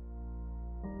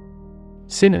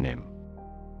 Synonym.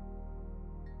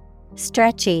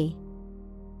 Stretchy.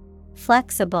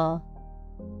 Flexible.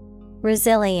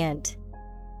 Resilient.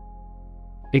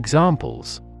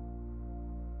 Examples.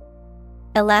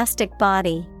 Elastic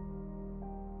body.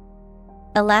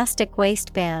 Elastic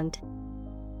waistband.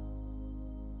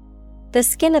 The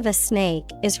skin of a snake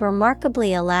is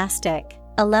remarkably elastic,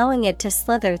 allowing it to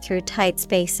slither through tight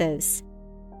spaces.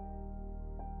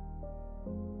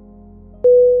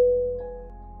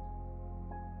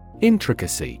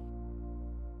 Intricacy.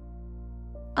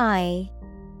 I-N-T-R-I-C-A-C-Y.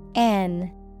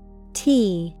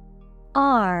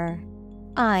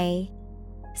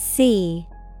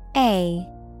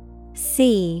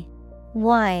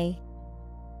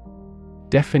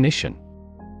 Definition.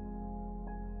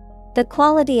 The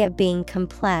quality of being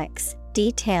complex,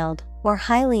 detailed, or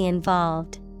highly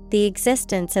involved, the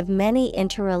existence of many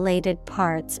interrelated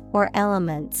parts or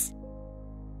elements.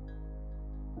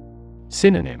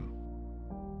 Synonym.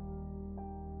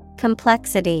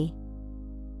 Complexity.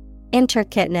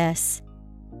 Intricateness.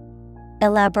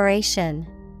 Elaboration.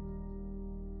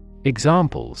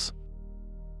 Examples.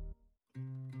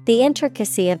 The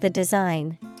intricacy of the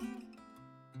design.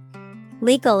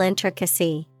 Legal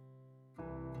intricacy.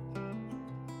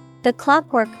 The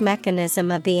clockwork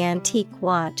mechanism of the antique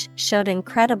watch showed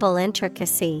incredible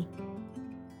intricacy.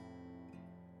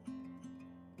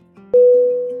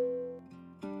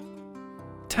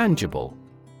 Tangible.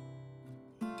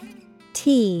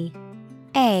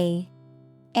 T-A-N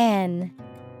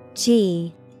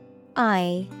G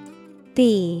I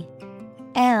B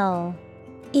L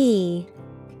E.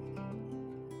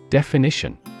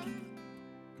 Definition: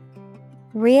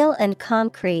 real and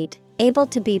concrete, able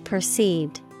to be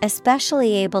perceived,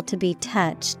 especially able to be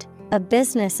touched, of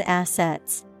business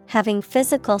assets, having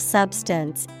physical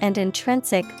substance and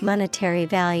intrinsic monetary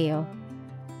value.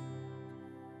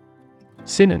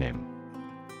 Synonym: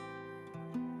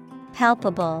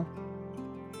 Palpable,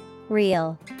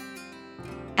 real,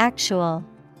 actual.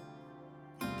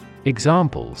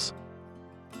 Examples: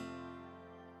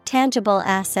 tangible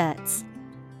assets,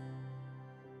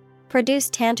 produce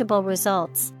tangible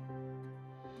results.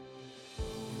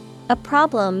 A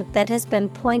problem that has been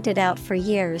pointed out for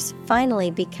years finally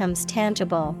becomes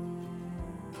tangible.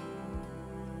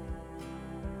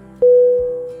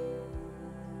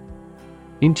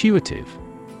 Intuitive.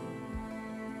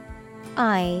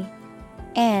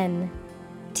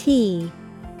 INTUITIVE.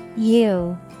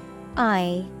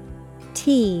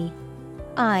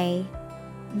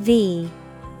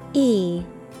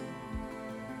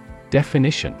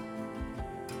 Definition: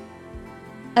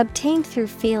 obtained through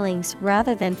feelings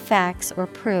rather than facts or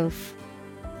proof.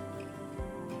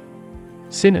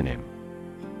 Synonym: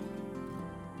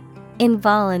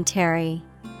 involuntary,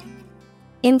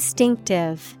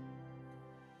 instinctive,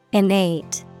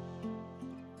 innate.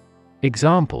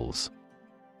 Examples: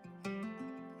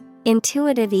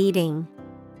 intuitive eating,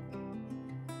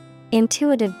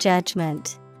 intuitive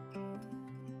judgment.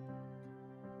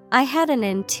 I had an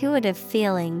intuitive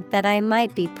feeling that I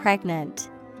might be pregnant.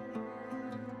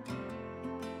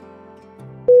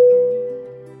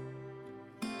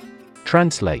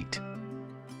 Translate.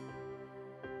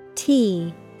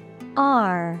 TRANSLATE.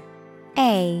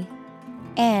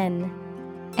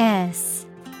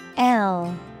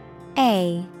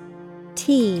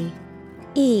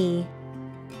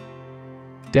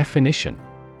 Definition: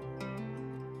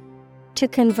 to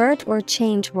convert or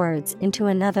change words into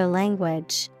another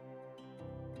language.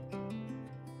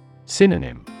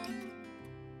 Synonym: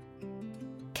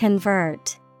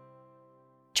 convert,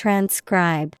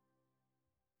 transcribe,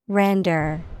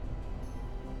 render.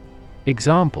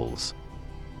 Examples: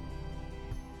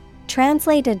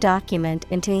 translate a document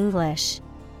into English.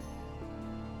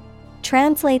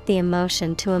 Translate the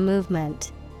emotion to a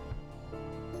movement.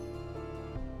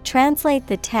 Translate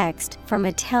the text from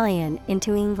Italian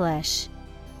into English.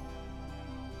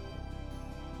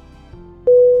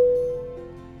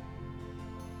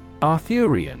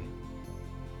 Arthurian.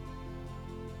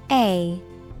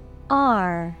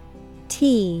 ARTHURIAN.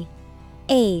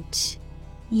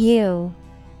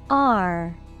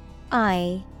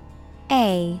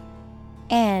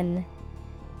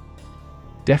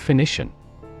 Definition: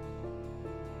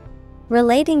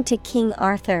 relating to King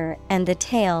Arthur and the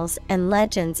tales and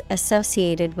legends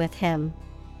associated with him.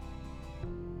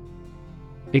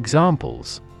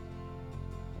 Examples: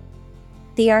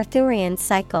 the Arthurian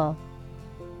cycle,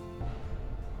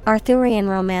 Arthurian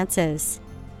romances.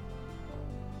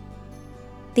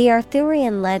 The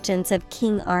Arthurian legends of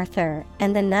King Arthur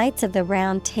and the Knights of the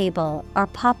Round Table are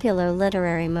popular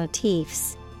literary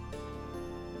motifs.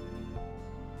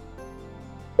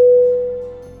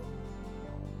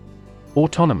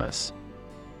 Autonomous.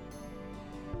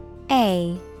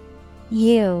 AUTONOMOUS.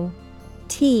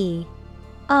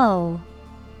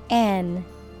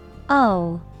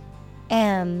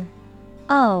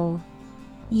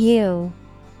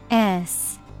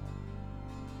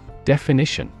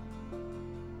 Definition: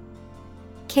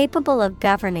 capable of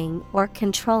governing or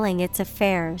controlling its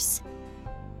affairs.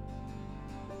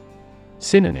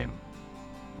 Synonym: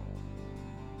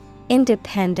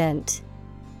 independent,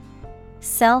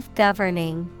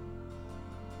 self-governing,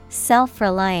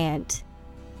 self-reliant.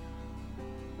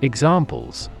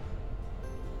 Examples: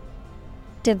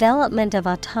 development of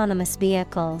autonomous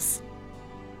vehicles.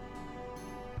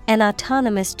 An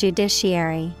autonomous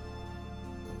judiciary.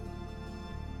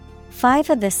 5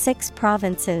 of the 6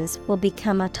 provinces will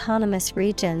become autonomous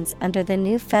regions under the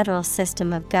new federal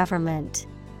system of government.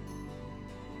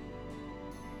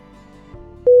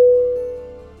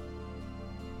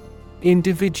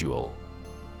 Individual.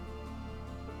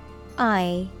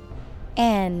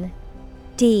 INDIVIDUAL.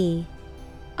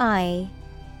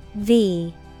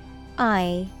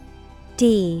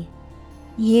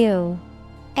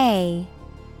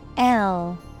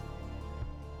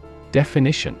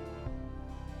 Definition: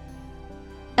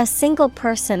 a single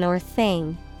person or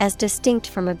thing, as distinct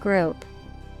from a group.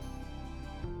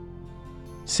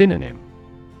 Synonym: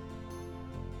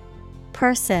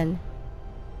 person,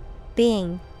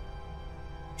 being,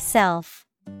 self.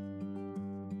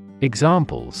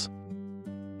 Examples: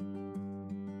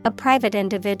 a private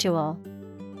individual.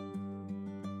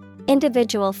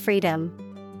 Individual freedom.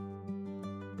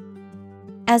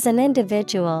 As an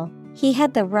individual, he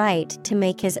had the right to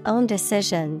make his own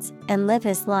decisions and live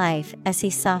his life as he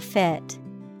saw fit.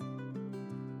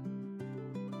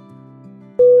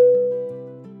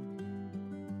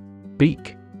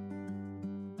 Beak.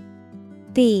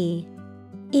 B-E-A-K.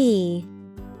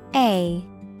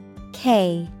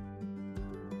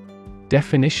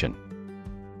 Definition: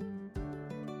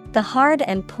 the hard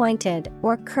and pointed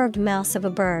or curved mouth of a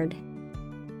bird.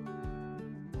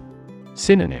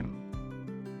 Synonym: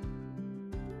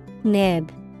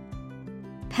 Nib,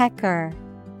 pecker,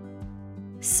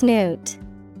 snoot.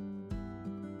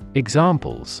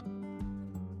 Examples: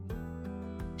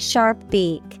 Sharp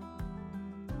beak,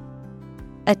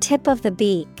 a tip of the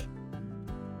beak.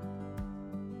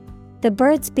 The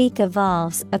bird's beak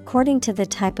evolves according to the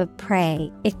type of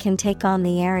prey it can take on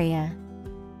the area.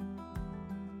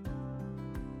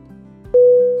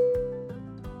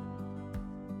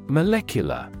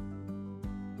 Molecular.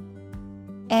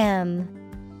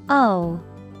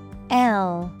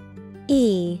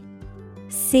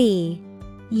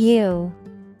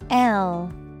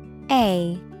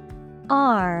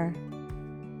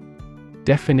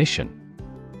 Definition: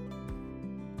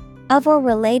 of or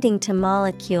relating to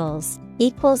molecules,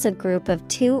 equals a group of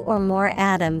two or more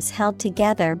atoms held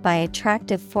together by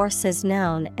attractive forces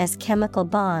known as chemical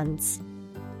bonds.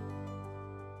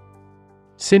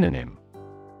 Synonym: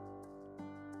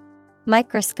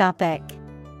 Microscopic,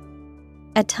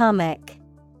 atomic.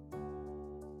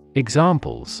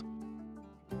 Examples: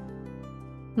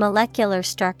 Molecular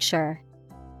structure,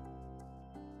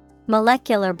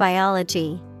 molecular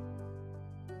biology.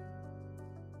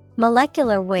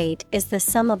 Molecular weight is the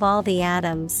sum of all the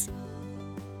atoms.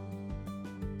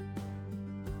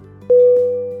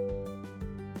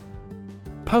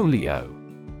 Polio.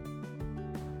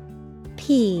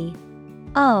 P-O-L-I-O.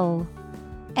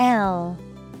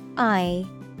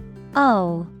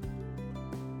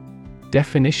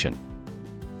 Definition: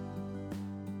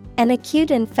 an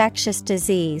acute infectious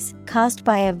disease caused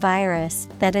by a virus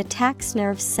that attacks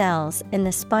nerve cells in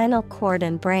the spinal cord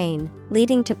and brain,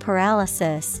 leading to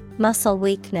paralysis, muscle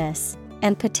weakness,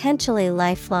 and potentially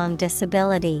lifelong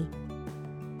disability.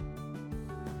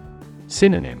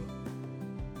 Synonym: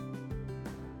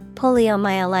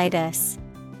 poliomyelitis,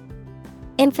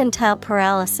 infantile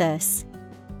paralysis.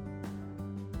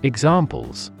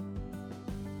 Examples: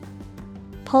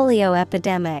 polio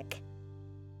epidemic,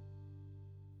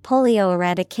 polio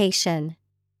eradication.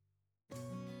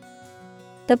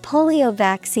 The polio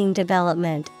vaccine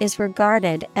development is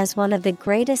regarded as one of the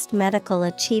greatest medical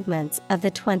achievements of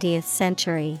the 20th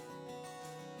century.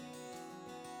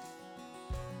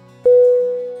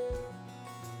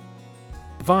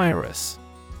 Virus.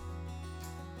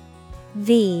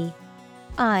 V-I-R-U-S.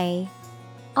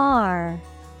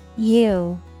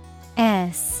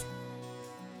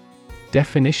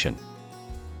 Definition: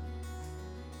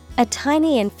 a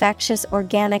tiny infectious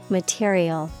organic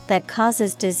material that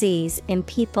causes disease in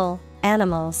people,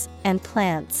 animals, and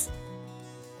plants.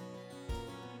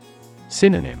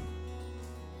 Synonym: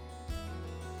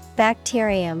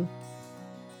 bacterium,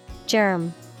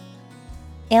 germ,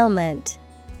 ailment.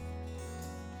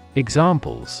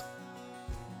 Examples: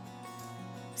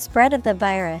 spread of the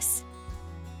virus,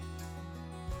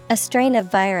 a strain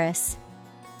of virus.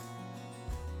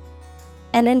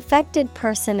 An infected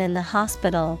person in the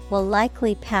hospital will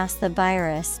likely pass the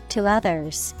virus to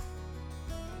others.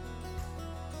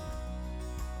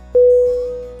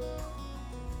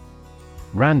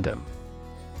 Random.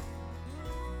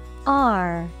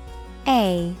 R-A-N-D-O-M.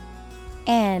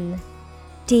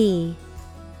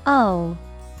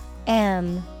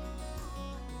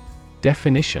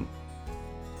 Definition: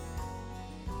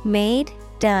 made,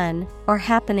 done, or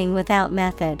happening without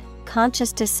method,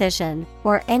 conscious decision,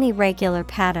 or any regular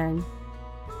pattern.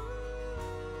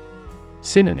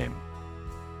 Synonym: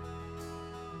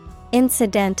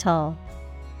 incidental,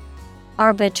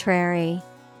 arbitrary,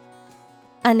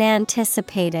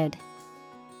 unanticipated.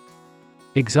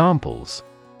 Examples: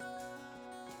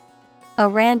 a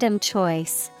random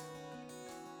choice,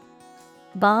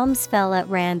 bombs fell at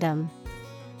random.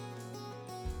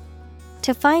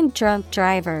 To find drunk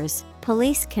drivers,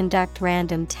 police conduct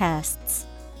random tests.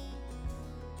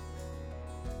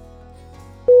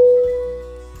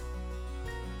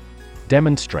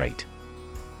 Demonstrate.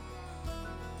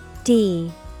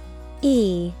 D-E-M-O-N-S-T-R-A-T-E.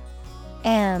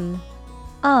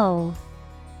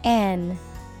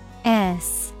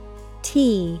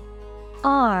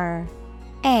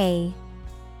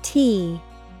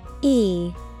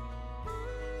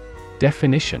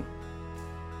 Definition: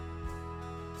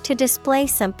 To display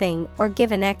something or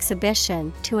give an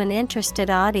exhibition to an interested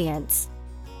audience.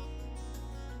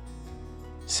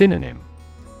 Synonym: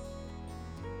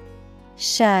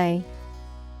 Show,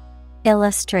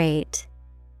 illustrate,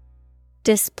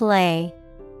 display.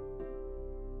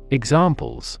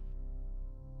 Examples: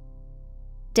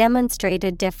 Demonstrate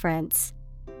a difference.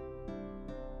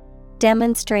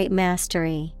 Demonstrate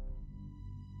mastery.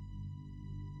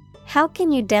 How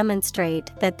can you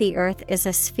demonstrate that the Earth is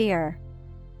a sphere?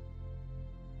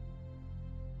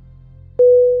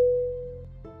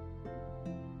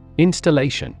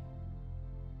 Installation.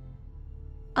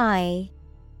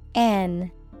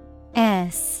 INSTALLATION.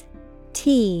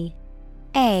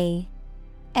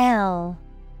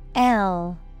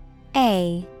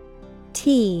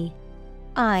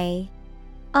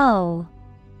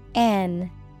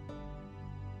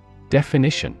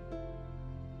 Definition: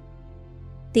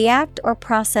 The act or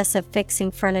process of fixing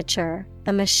furniture,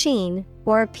 a machine,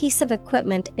 or a piece of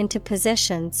equipment into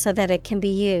position so that it can be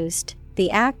used. The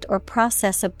act or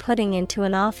process of putting into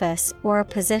an office or a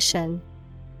position.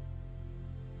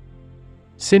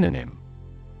 Synonym: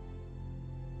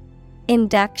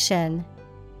 Induction,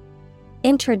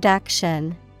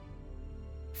 introduction,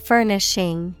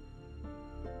 furnishing.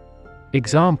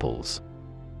 Examples: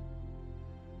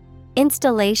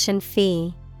 Installation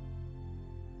fee.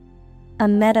 A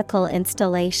medical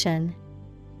installation.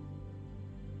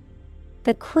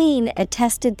 The Queen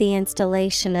attested the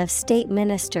installation of state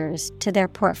ministers to their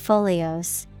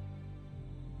portfolios.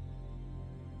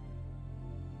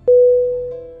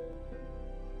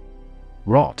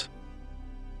 Rot.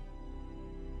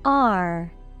 R-O-T.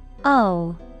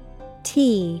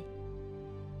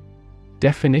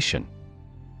 Definition: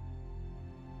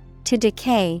 To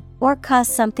decay, or cause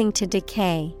something to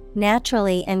decay,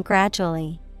 naturally and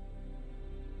gradually.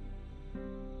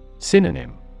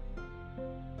 Synonym: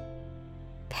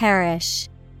 Perish,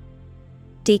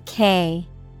 decay,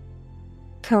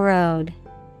 corrode.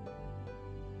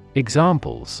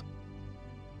 Examples: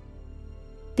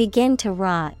 Begin to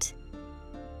rot.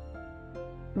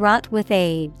 Rot with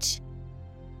age.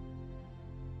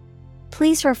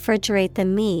 Please refrigerate the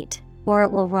meat, or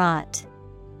it will rot.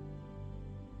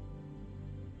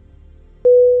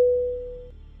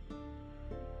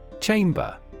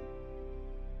 Chamber.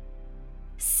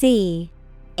 CHAMBER.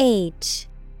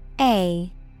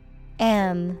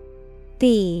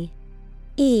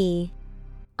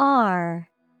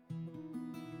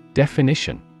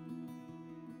 Definition: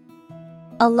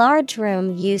 A large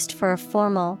room used for a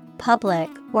formal, public,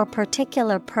 or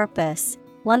particular purpose,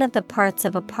 one of the parts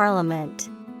of a parliament.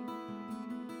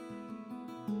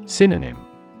 Synonym: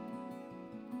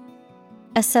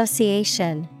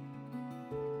 Association,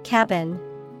 cabin,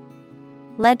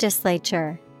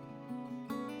 legislature.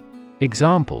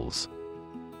 Examples: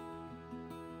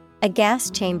 A gas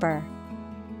chamber.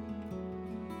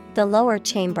 The lower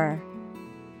chamber.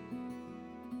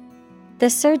 The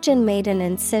surgeon made an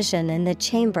incision in the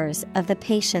chambers of the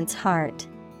patient's heart.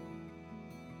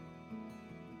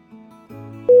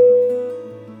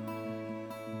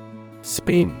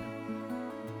 Spin.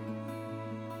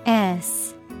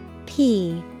 S-P-I-N.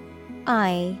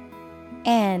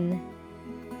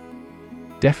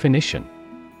 Definition: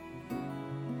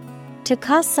 To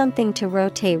cause something to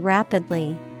rotate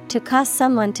rapidly, to cause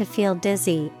someone to feel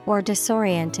dizzy or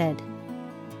disoriented.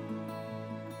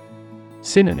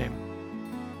 Synonym: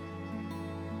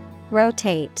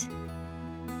 Rotate,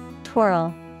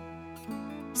 twirl,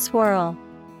 swirl.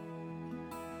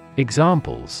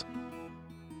 Examples: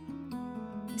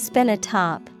 Spin a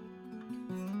top.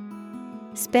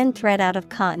 Spin thread out of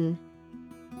cotton.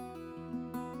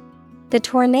 The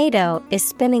tornado is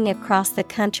spinning across the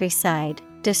countryside,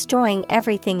 destroying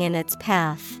everything in its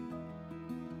path.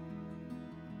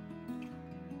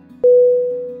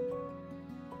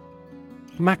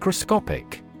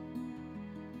 Macroscopic.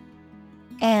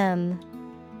 M-A-C-R-O-S-C-O-P-I-C.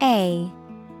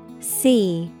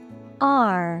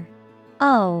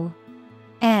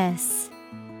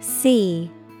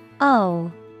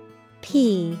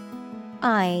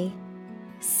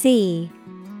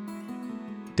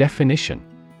 Definition: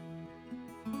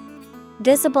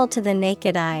 Visible to the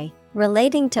naked eye,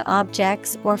 relating to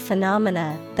objects or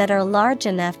phenomena that are large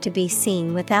enough to be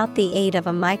seen without the aid of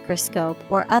a microscope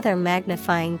or other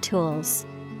magnifying tools.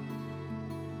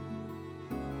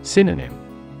 Synonym: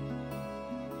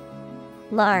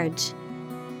 Large,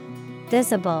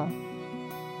 visible,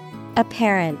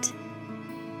 apparent.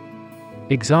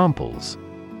 Examples: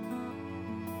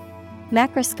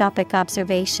 Macroscopic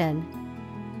observation.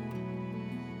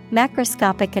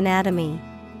 Macroscopic anatomy.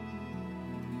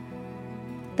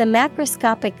 The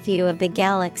macroscopic view of the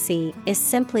galaxy is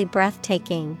simply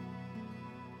breathtaking.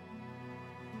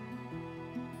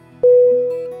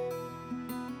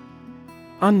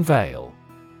 Unveil.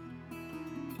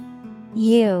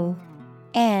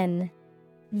 U-N-V-E-I-L.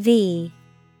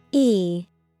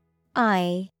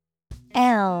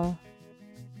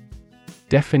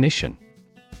 Definition: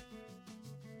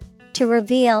 to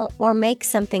reveal or make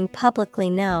something publicly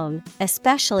known,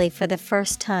 especially for the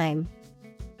first time.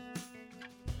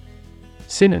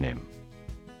 Synonym: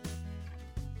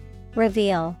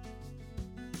 Reveal,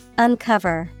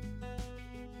 uncover,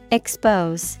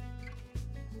 expose.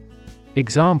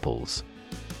 Examples: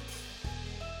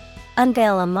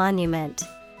 unveil a monument,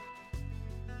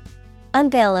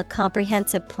 unveil a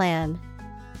comprehensive plan.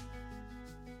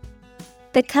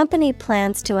 The company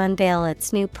plans to unveil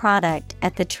its new product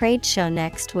at the trade show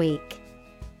next week.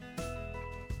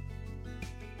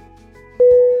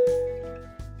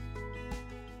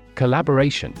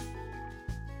 Collaboration.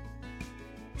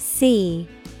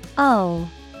 C-O-L-A-B-O-R-A-T-I-O-N.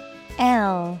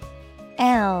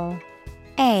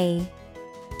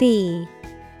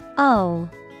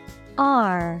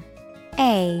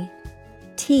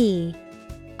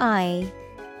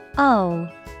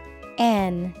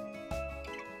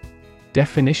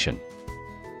 Definition: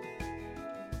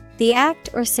 the act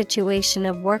or situation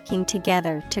of working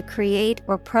together to create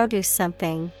or produce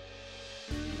something.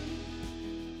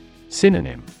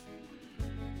 Synonym: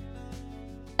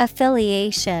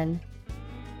 affiliation,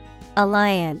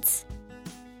 alliance,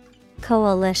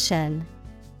 coalition.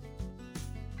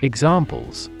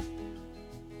 Examples: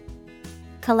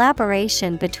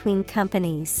 collaboration between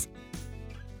companies,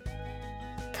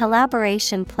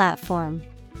 collaboration platform.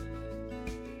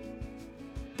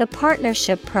 The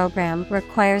partnership program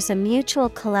requires a mutual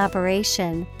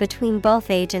collaboration between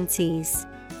both agencies.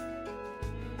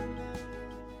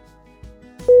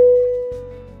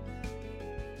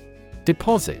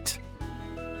 Deposit.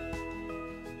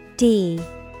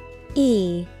 D-E-P-O-S-I-T.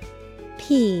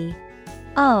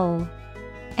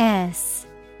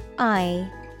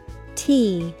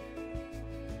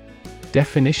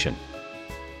 Definition: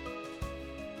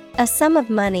 a sum of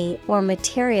money or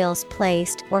materials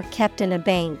placed or kept in a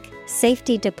bank,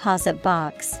 safety deposit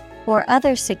box, or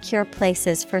other secure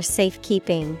places for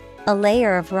safekeeping, a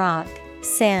layer of rock,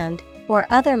 sand, or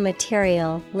other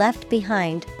material left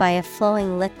behind by a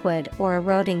flowing liquid or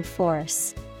eroding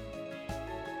force.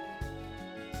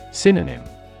 Synonym: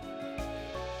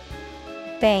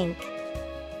 bank,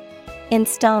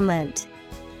 installment,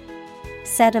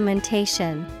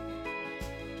 sedimentation.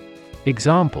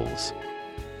 Examples: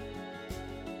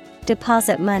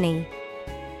 deposit money,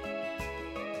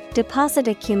 deposit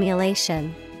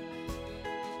accumulation.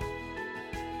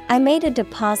 I made a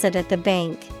deposit at the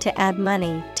bank to add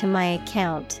money to my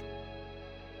account.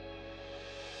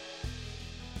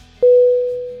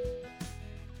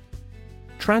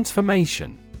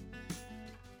 Transformation.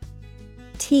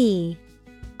 Transformation.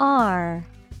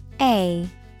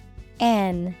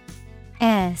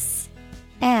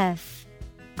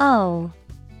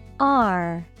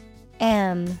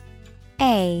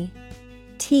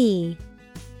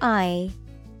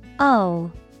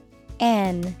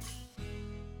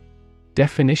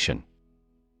 Definition: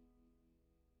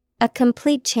 a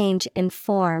complete change in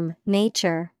form,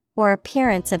 nature, or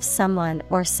appearance of someone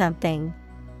or something.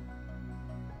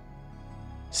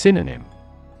 Synonym: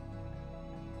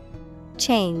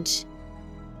 change,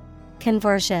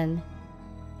 conversion,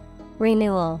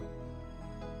 renewal.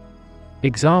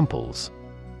 Examples: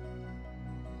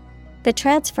 the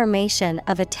transformation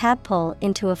of a tadpole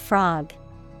into a frog.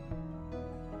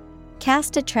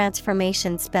 Cast a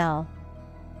transformation spell.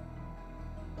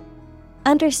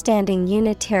 Understanding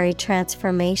unitary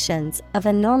transformations of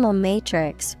a normal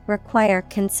matrix require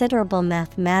considerable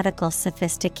mathematical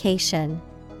sophistication.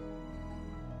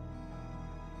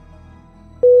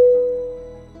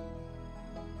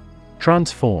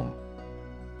 Transform.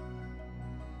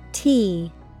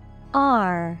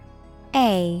 Transform.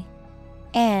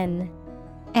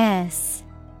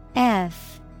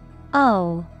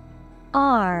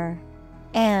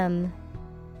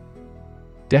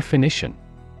 Definition: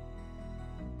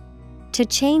 to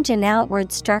change an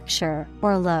outward structure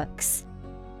or looks.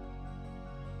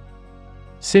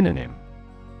 Synonym: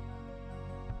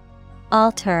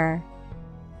 alter,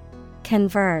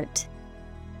 convert,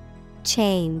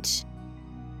 change.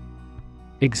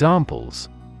 Examples: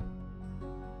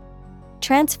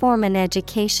 transform an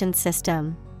education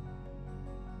system.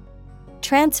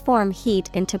 Transform heat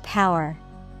into power.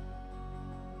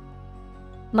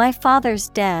 My father's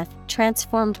death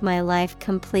transformed my life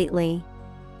completely.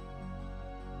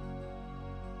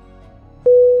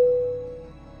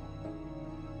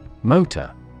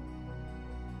 Motor.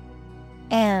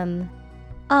 M-O-T-O-R.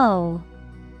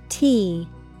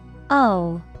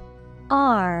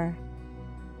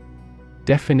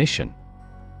 Definition: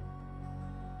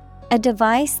 a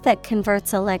device that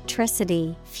converts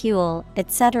electricity, fuel,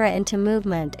 etc. into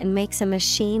movement and makes a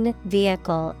machine,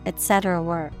 vehicle, etc.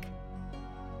 work.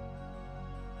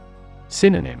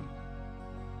 Synonym: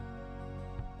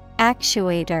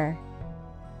 actuator,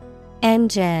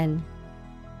 engine,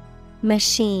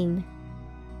 machine.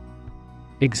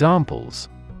 Examples: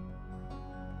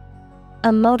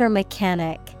 a motor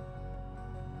mechanic,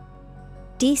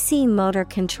 DC motor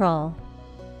control.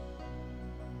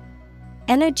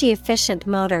 Energy-efficient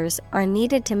motors are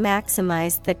needed to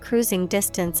maximize the cruising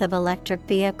distance of electric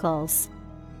vehicles.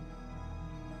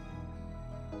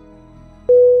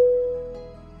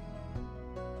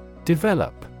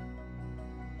 Develop.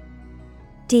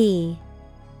 D-E-V-E-L-O-P.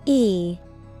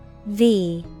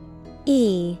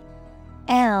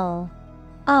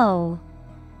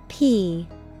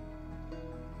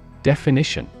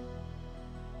 Definition: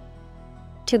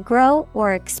 to grow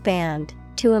or expand,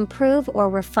 to improve or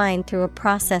refine through a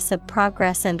process of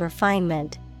progress and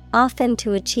refinement, often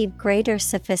to achieve greater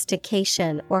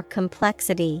sophistication or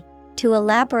complexity, to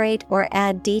elaborate or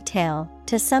add detail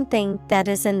to something that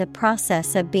is in the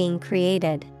process of being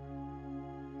created.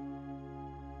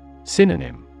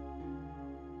 Synonym: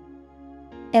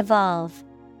 evolve,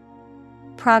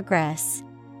 progress,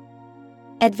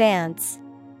 advance.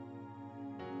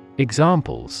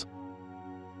 Examples: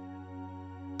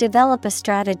 develop a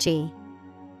strategy,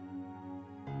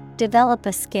 develop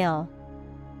a skill.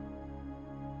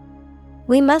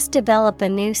 We must develop a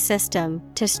new system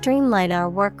to streamline our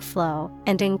workflow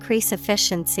and increase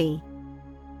efficiency.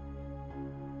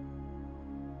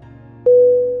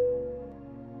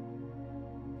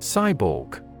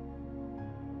 Cyborg.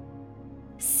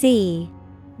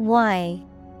 C-Y-B-O-R-G.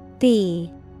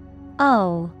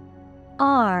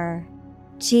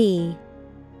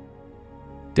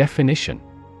 Definition: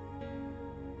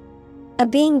 a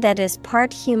being that is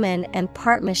part human and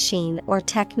part machine or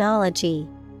technology,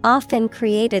 often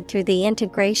created through the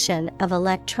integration of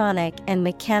electronic and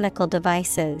mechanical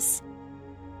devices.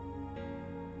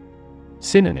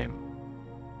 Synonym: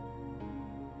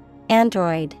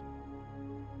 android,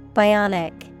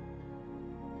 bionic,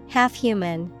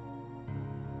 half-human.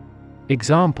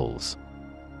 Examples: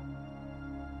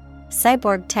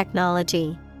 cyborg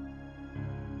technology,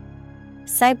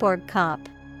 cyborg cop.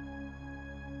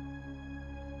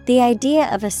 The idea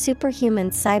of a superhuman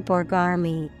cyborg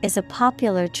army is a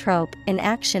popular trope in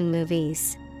action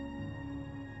movies.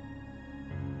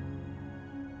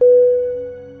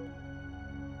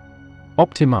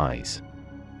 Optimize.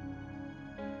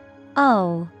 O-P-T-I-M-I-Z-E.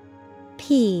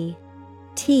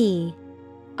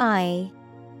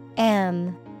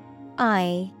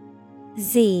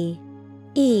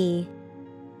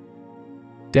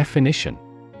 Definition: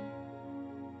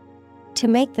 to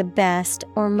make the best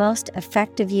or most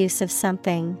effective use of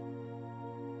something.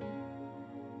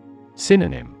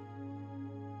 Synonym: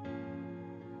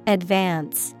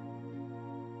 advance,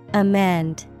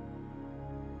 amend,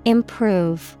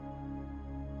 improve.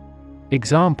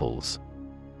 Examples: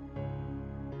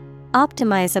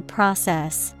 optimize a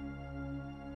process,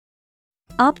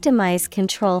 optimize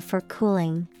control for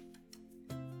cooling.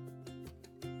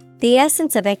 The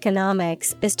essence of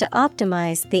economics is to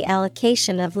optimize the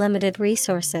allocation of limited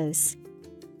resources.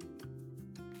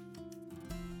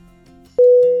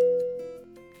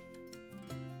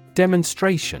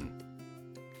 Demonstration.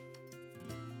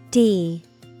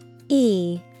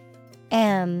 D-E-M-O-N-S-T-R-A-T-I-O-N.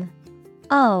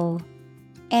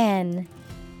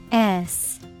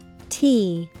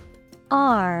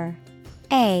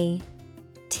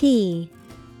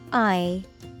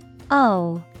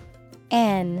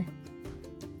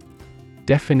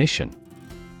 Definition: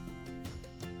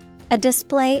 a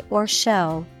display or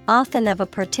show, often of a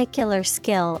particular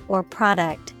skill or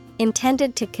product,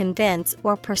 intended to convince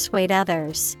or persuade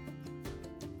others.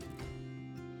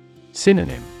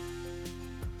 Synonym: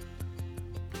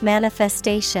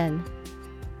 manifestation,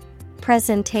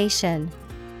 presentation,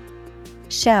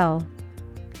 show.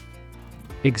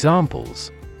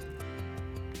 Examples: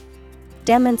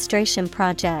 demonstration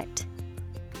project,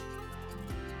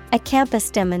 a campus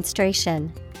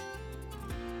demonstration.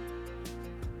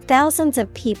 Thousands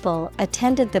of people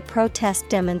attended the protest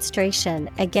demonstration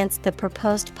against the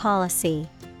proposed policy.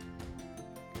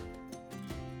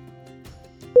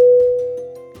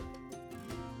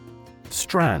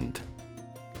 Strand.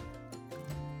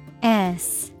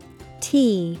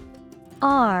 S-T-R-A-N-D.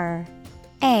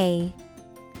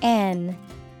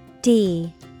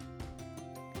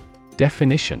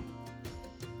 Definition: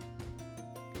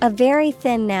 A very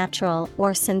thin natural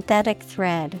or synthetic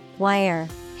thread, wire,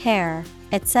 hair,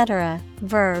 etc.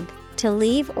 Verb, to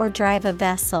leave or drive a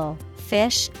vessel,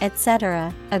 fish,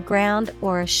 etc., aground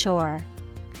or ashore.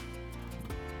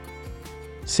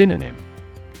 Synonym: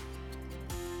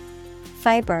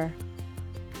 Fiber,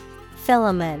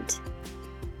 filament,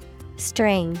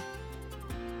 string.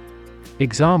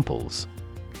 Examples: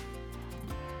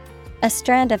 A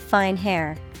strand of fine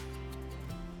hair.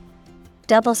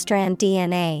 Double-strand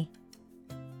DNA.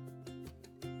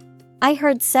 I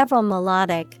heard several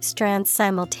melodic strands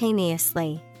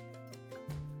simultaneously.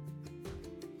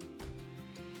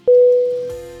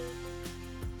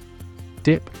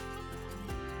 Dip.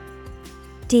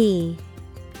 D-I-P.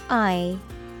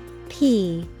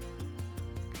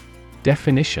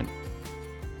 Definition: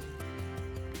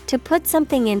 To put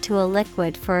something into a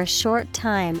liquid for a short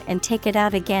time and take it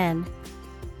out again.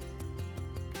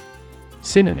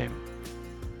 Synonym: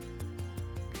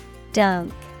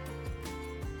 Dunk,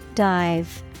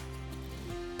 dive,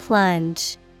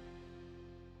 plunge.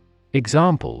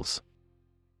 Examples: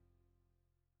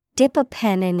 Dip a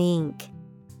pen in ink.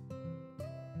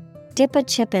 Dip a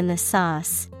chip in the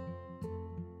sauce.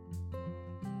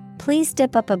 Please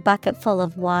dip up a bucket full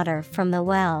of water from the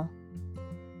well.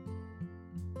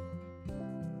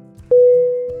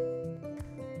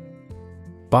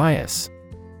 Bias.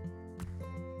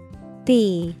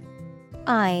 B-I-A-S.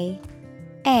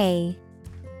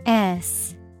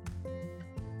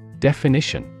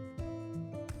 Definition: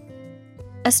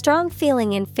 A strong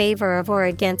feeling in favor of or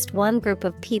against one group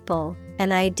of people,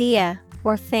 an idea,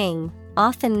 or thing,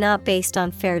 often not based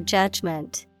on fair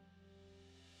judgment.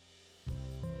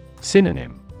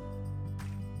 Synonym: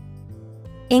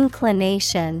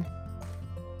 Inclination,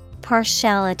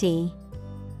 partiality,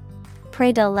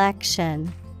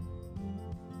 predilection.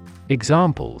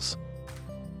 Examples: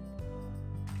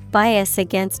 Bias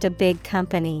against a big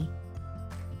company.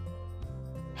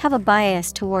 Have a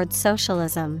bias towards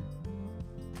socialism.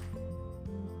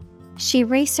 She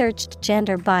researched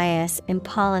gender bias in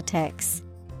politics.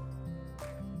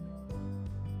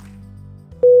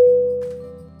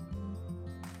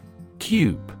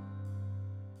 Cube.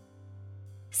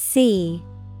 C-U-B-E.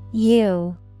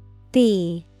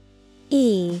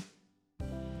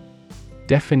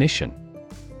 Definition: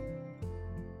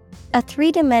 A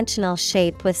three-dimensional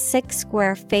shape with 6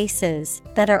 square faces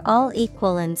that are all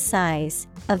equal in size.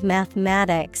 Of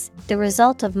mathematics, the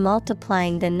result of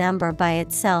multiplying the number by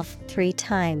itself 3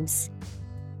 times.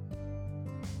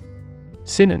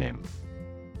 Synonym: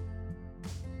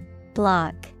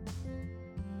 Block,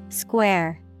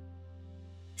 square,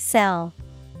 cell.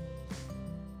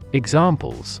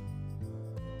 Examples: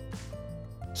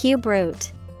 Cube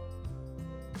root,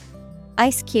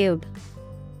 ice cube.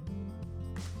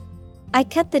 I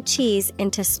cut the cheese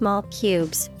into small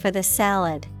cubes for the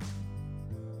salad.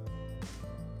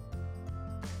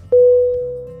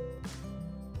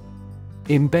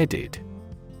 Embedded.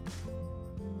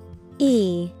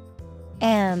 E-M-B-E-D-D-E-D.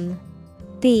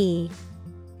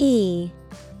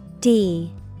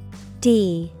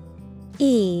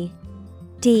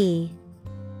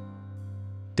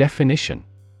 Definition: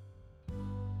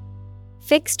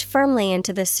 Fixed firmly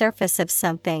into the surface of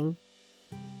something.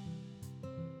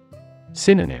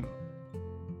 Synonym: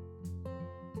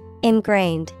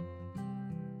 Ingrained,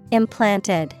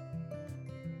 implanted,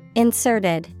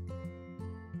 inserted.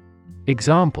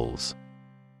 Examples: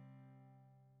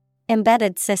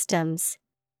 Embedded systems.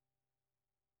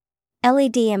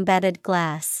 LED embedded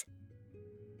glass.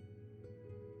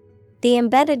 The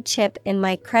embedded chip in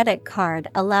my credit card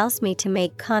allows me to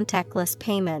make contactless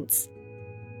payments.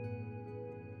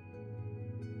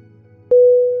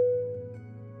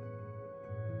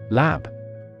 Lab.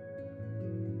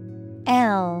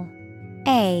 L-A-B.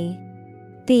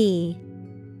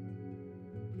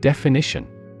 Definition: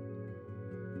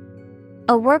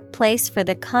 A workplace for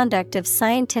the conduct of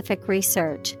scientific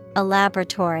research, a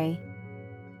laboratory.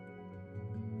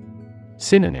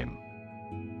 Synonym: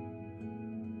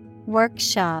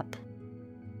 Workshop,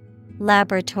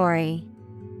 laboratory,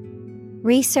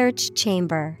 research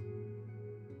chamber.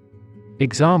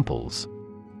 Examples: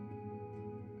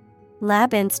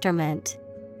 Lab instrument,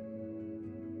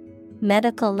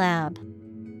 medical lab.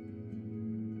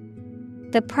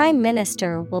 The Prime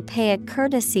Minister will pay a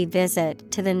courtesy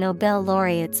visit to the Nobel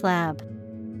laureate's lab.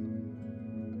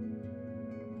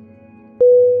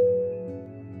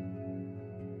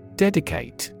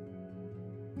 Dedicate.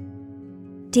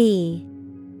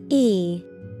 D-E-D-I-C-A-T-E.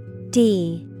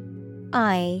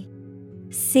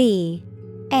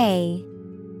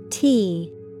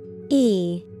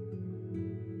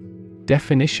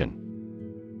 Definition: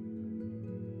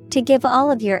 To give all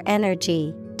of your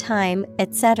energy, time,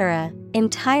 etc.,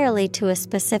 entirely to a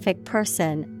specific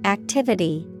person,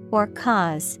 activity, or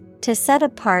cause, to set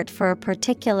apart for a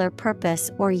particular purpose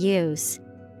or use.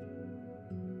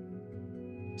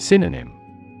 Synonym: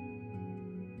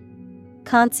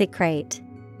 Consecrate,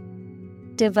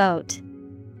 devote,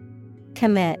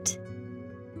 commit.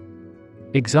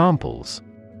 Examples: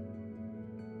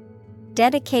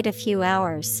 Dedicate a few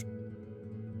hours.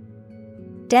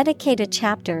 Dedicate a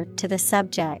chapter to the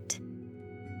subject.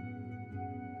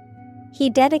 He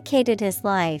dedicated his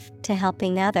life to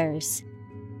helping others.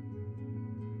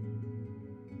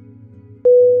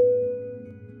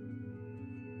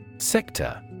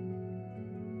 Sector.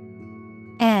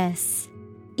 S-E-C-T-O-R.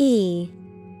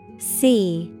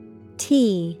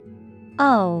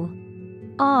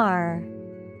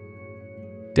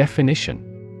 Definition: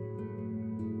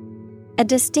 A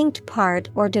distinct part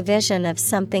or division of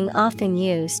something, often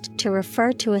used to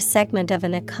refer to a segment of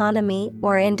an economy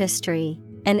or industry,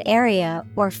 an area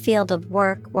or field of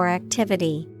work or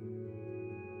activity.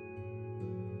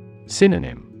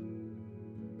 Synonym: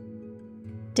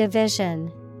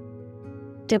 Division,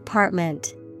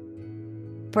 department,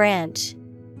 branch.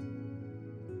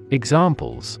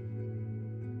 Examples: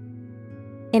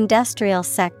 Industrial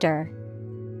sector,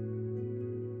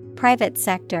 private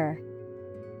sector.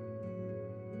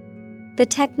 The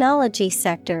technology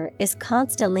sector is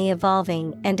constantly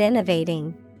evolving and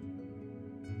innovating.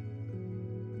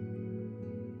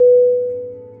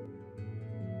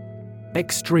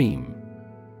 Extreme.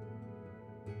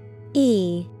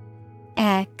 E-X-T-R-E-M-E.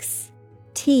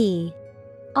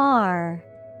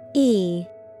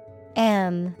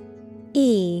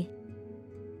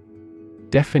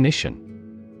 Definition: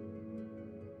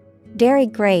 Very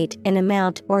great in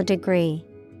amount or degree.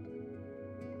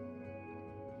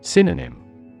 Synonym: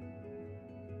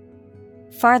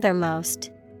 Farthermost,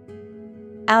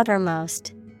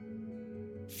 outermost,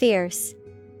 fierce.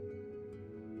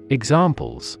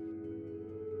 Examples: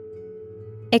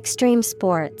 Extreme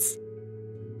sports,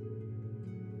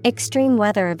 extreme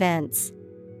weather events.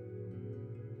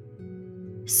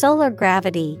 Solar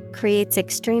gravity creates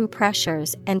extreme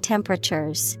pressures and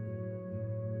temperatures.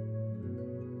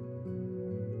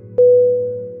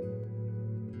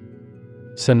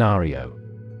 Scenario.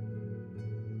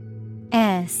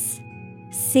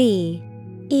 S-C-E-N-A-R-I-O.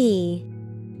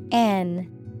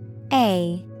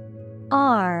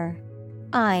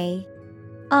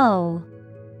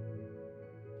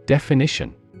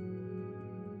 Definition: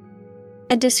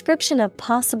 A description of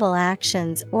possible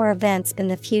actions or events in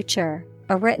the future,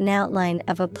 a written outline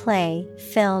of a play,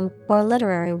 film, or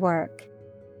literary work.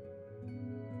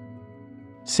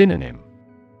 Synonym: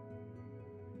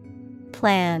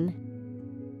 Plan,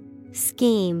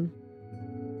 scheme,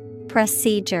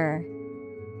 procedure.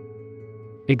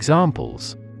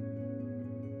 Examples: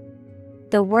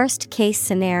 The worst case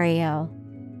scenario.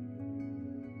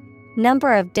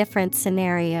 Number of different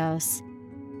scenarios.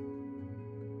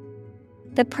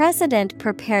 The president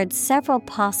prepared several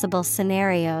possible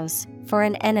scenarios for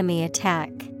an enemy attack.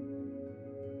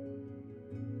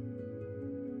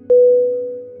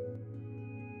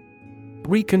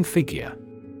 Reconfigure.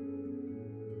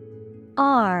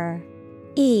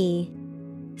 R-E-C-O-N-F-I-G-U-R-E.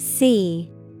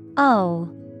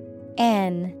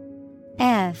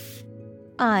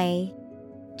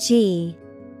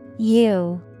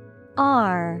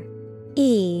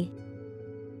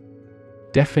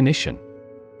 Definition: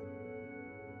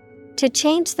 To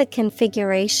change the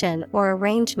configuration or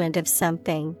arrangement of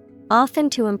something, often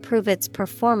to improve its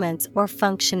performance or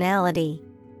functionality.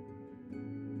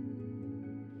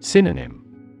 Synonym: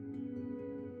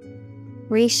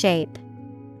 Reshape,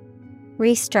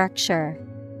 restructure,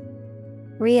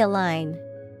 realign.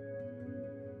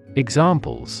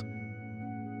 Examples: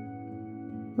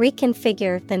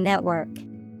 Reconfigure the network.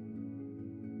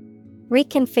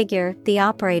 Reconfigure the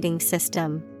operating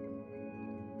system.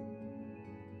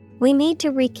 We need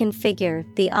to reconfigure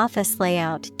the office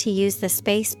layout to use the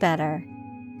space better.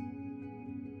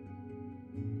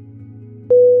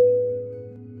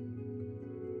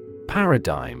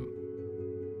 Paradigm.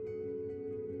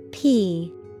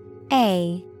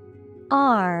 P-A-R-A-D-I-G-M.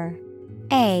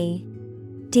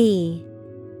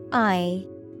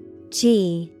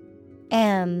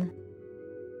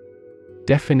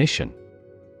 Definition: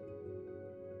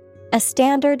 A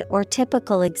standard or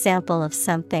typical example of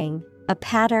something, a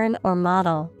pattern or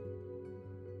model.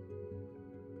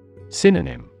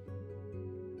 Synonym: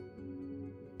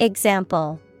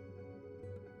 Example: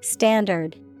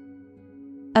 Standard,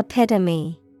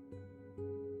 epitome.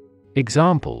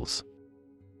 Examples: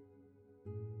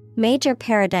 Major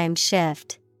paradigm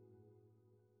shift.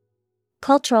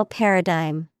 Cultural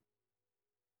paradigm.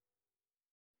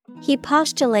 He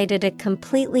postulated a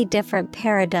completely different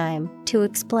paradigm to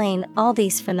explain all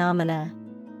these phenomena.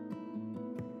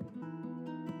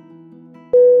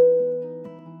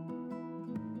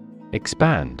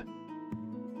 Expand.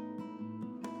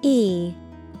 E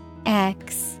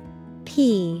X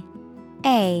P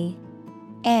A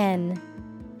N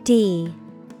D.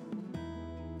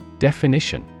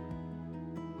 Definition.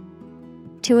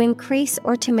 To increase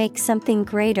or to make something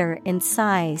greater in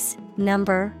size,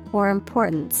 number, or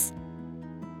importance.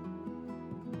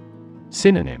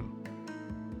 Synonym.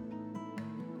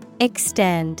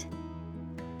 Extend,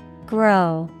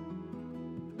 grow,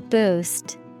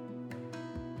 boost.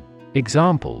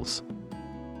 Examples.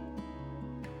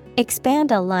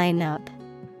 Expand a lineup.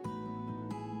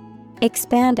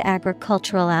 Expand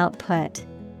agricultural output.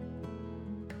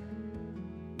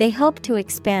 They hope to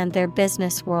expand their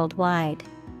business worldwide.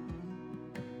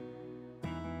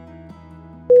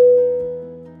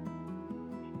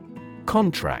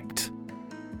 Contract.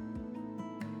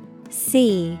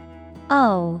 CONTRACT.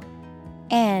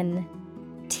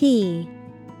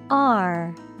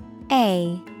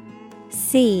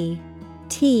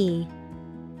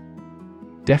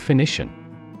 Definition.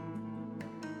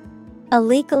 A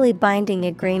legally binding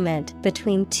agreement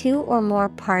between two or more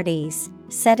parties,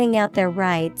 setting out their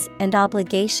rights and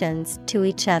obligations to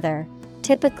each other,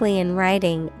 typically in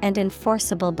writing and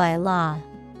enforceable by law.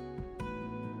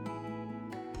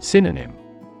 Synonym.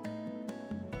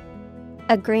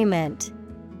 Agreement,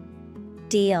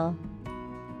 deal,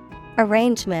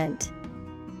 arrangement.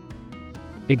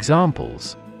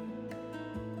 Examples.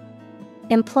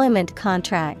 Employment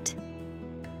contract.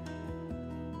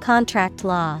 Contract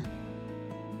law.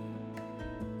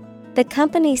 The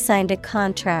company signed a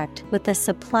contract with the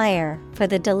supplier for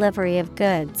the delivery of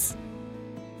goods.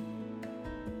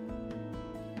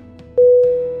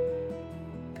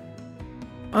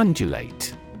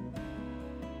 Undulate.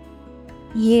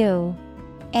 UNDULATE.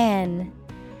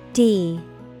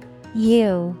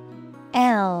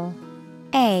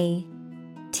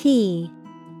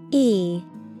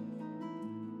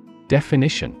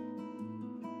 Definition.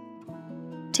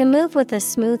 To move with a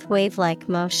smooth wave-like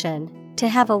motion, to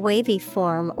have a wavy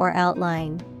form or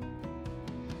outline.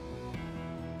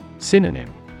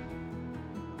 Synonym.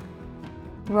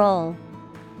 Roll,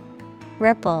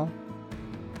 ripple,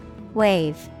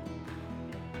 wave.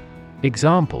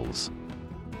 Examples.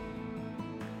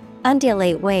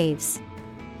 Undulate waves.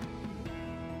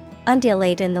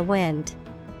 Undulate in the wind.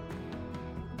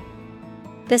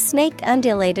 The snake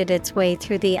undulated its way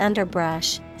through the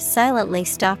underbrush, silently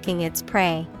stalking its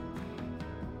prey.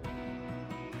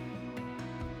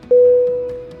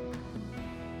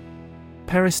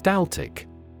 Peristaltic.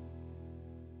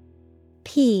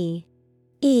 Peristaltic.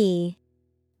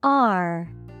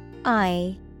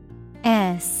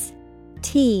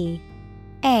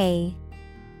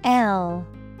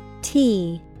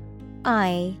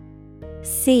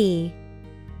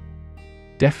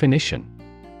 Definition.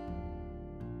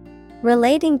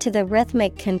 Relating to the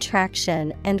rhythmic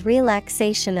contraction and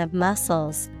relaxation of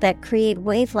muscles that create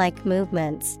wave-like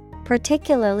movements,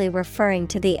 particularly referring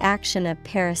to the action of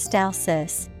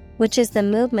peristalsis, which is the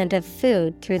movement of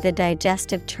food through the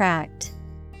digestive tract.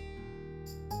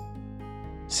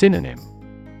 Synonym.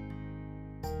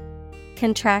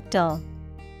 Contractile,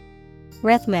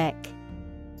 rhythmic,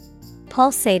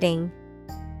 pulsating.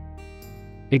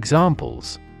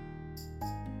 Examples.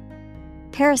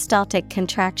 Peristaltic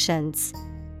contractions.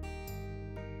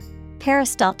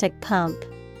 Peristaltic pump.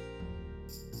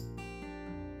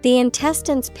 The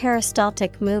intestine's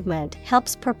peristaltic movement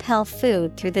helps propel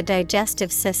food through the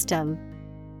digestive system.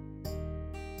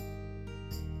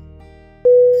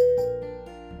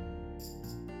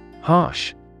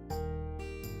 Harsh.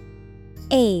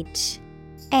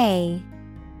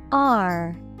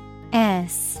 HARSH.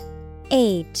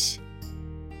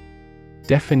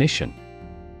 Definition.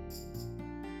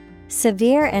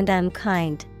 Severe and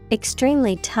unkind,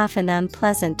 extremely tough and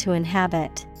unpleasant to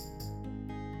inhabit.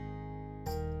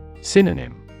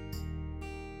 Synonym.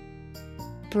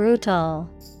 Brutal,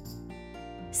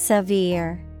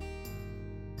 severe,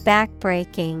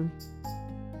 backbreaking.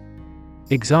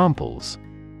 Examples.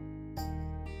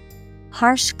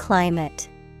 Harsh climate.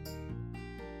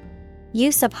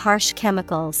 Use of harsh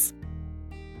chemicals.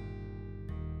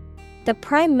 The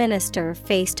Prime Minister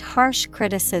faced harsh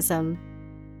criticism.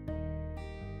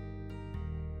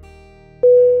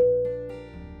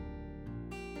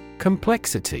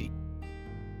 Complexity.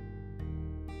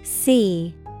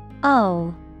 COMPLEXITY.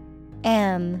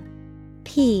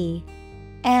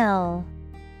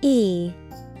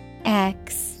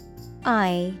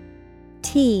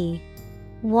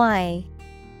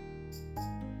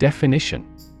 Definition: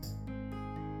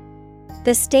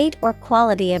 the state or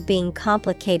quality of being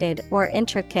complicated or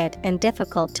intricate and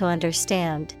difficult to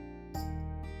understand.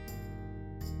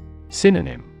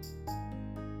 Synonym: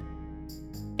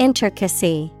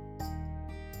 Intricacy,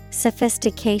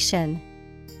 sophistication,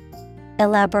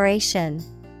 elaboration.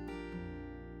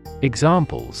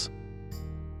 Examples: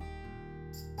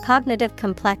 cognitive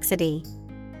complexity,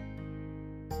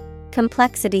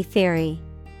 complexity theory.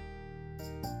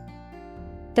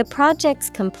 The project's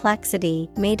complexity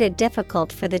made it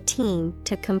difficult for the team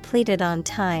to complete it on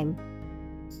time.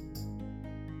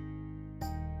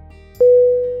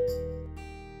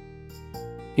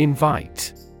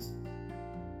 Invite.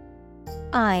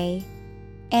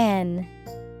 I-N-V-I-T-E.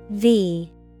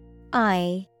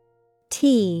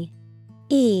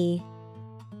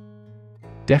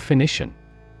 Definition: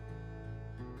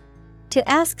 to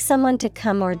ask someone to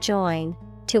come or join,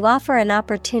 to offer an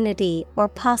opportunity or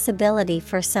possibility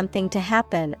for something to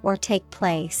happen or take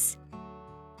place.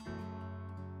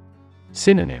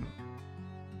 Synonym: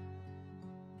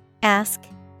 Ask,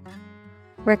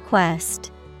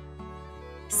 request,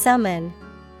 summon.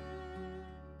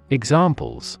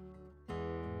 Examples: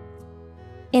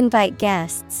 invite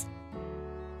guests,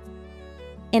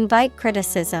 invite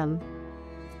criticism.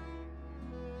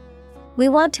 We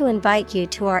want to invite you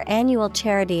to our annual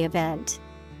charity event.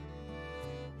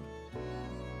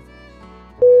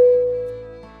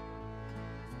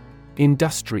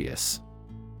 Industrious.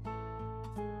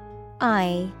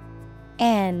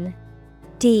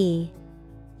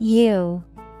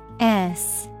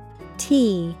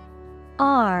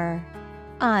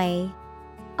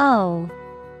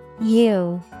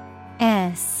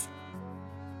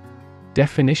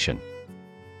 Definition: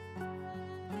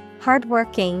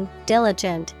 hardworking,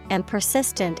 diligent, and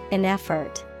persistent in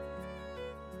effort.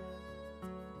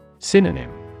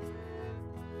 Synonym: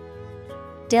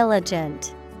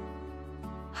 diligent,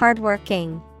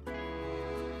 hardworking,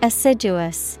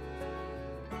 assiduous.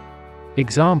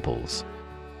 Examples: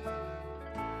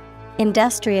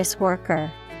 industrious worker,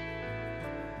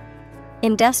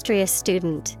 industrious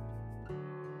student.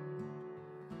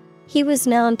 He was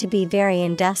known to be very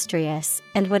industrious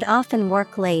and would often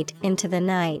work late into the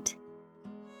night.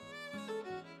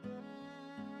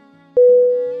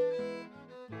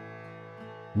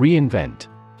 Reinvent.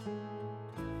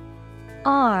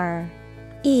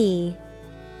 R-E-I-N-V-E-N-T.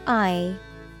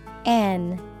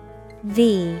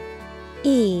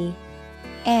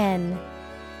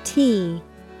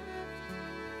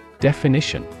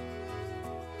 Definition: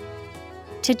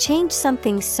 to change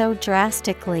something so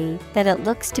drastically that it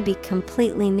looks to be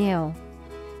completely new.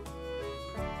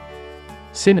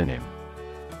 Synonym: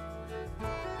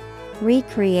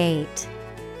 recreate,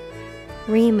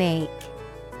 remake,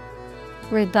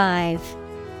 revive.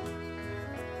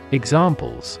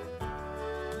 Examples: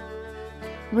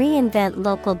 reinvent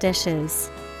local dishes,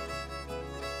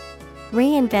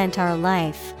 reinvent our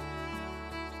life.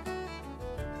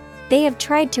 They have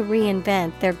tried to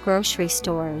reinvent their grocery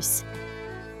stores.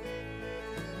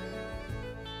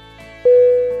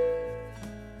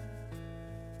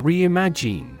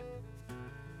 Reimagine.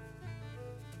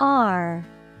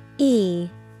 R-E-I-M-A-G-I-N-E.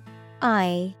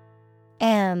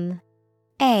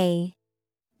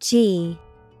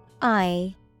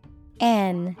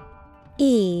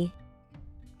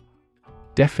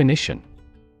 Definition: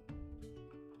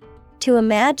 to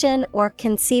imagine or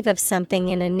conceive of something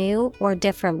in a new or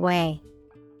different way.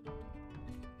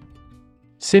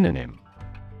 Synonym: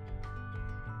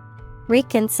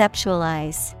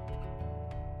 reconceptualize,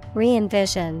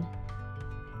 re-envision,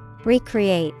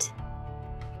 recreate.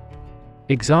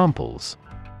 Examples: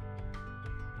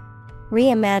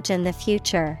 reimagine the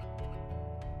future,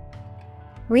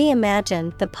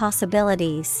 reimagine the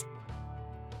possibilities.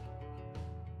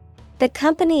 The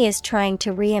company is trying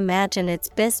to reimagine its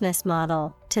business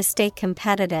model to stay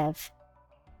competitive.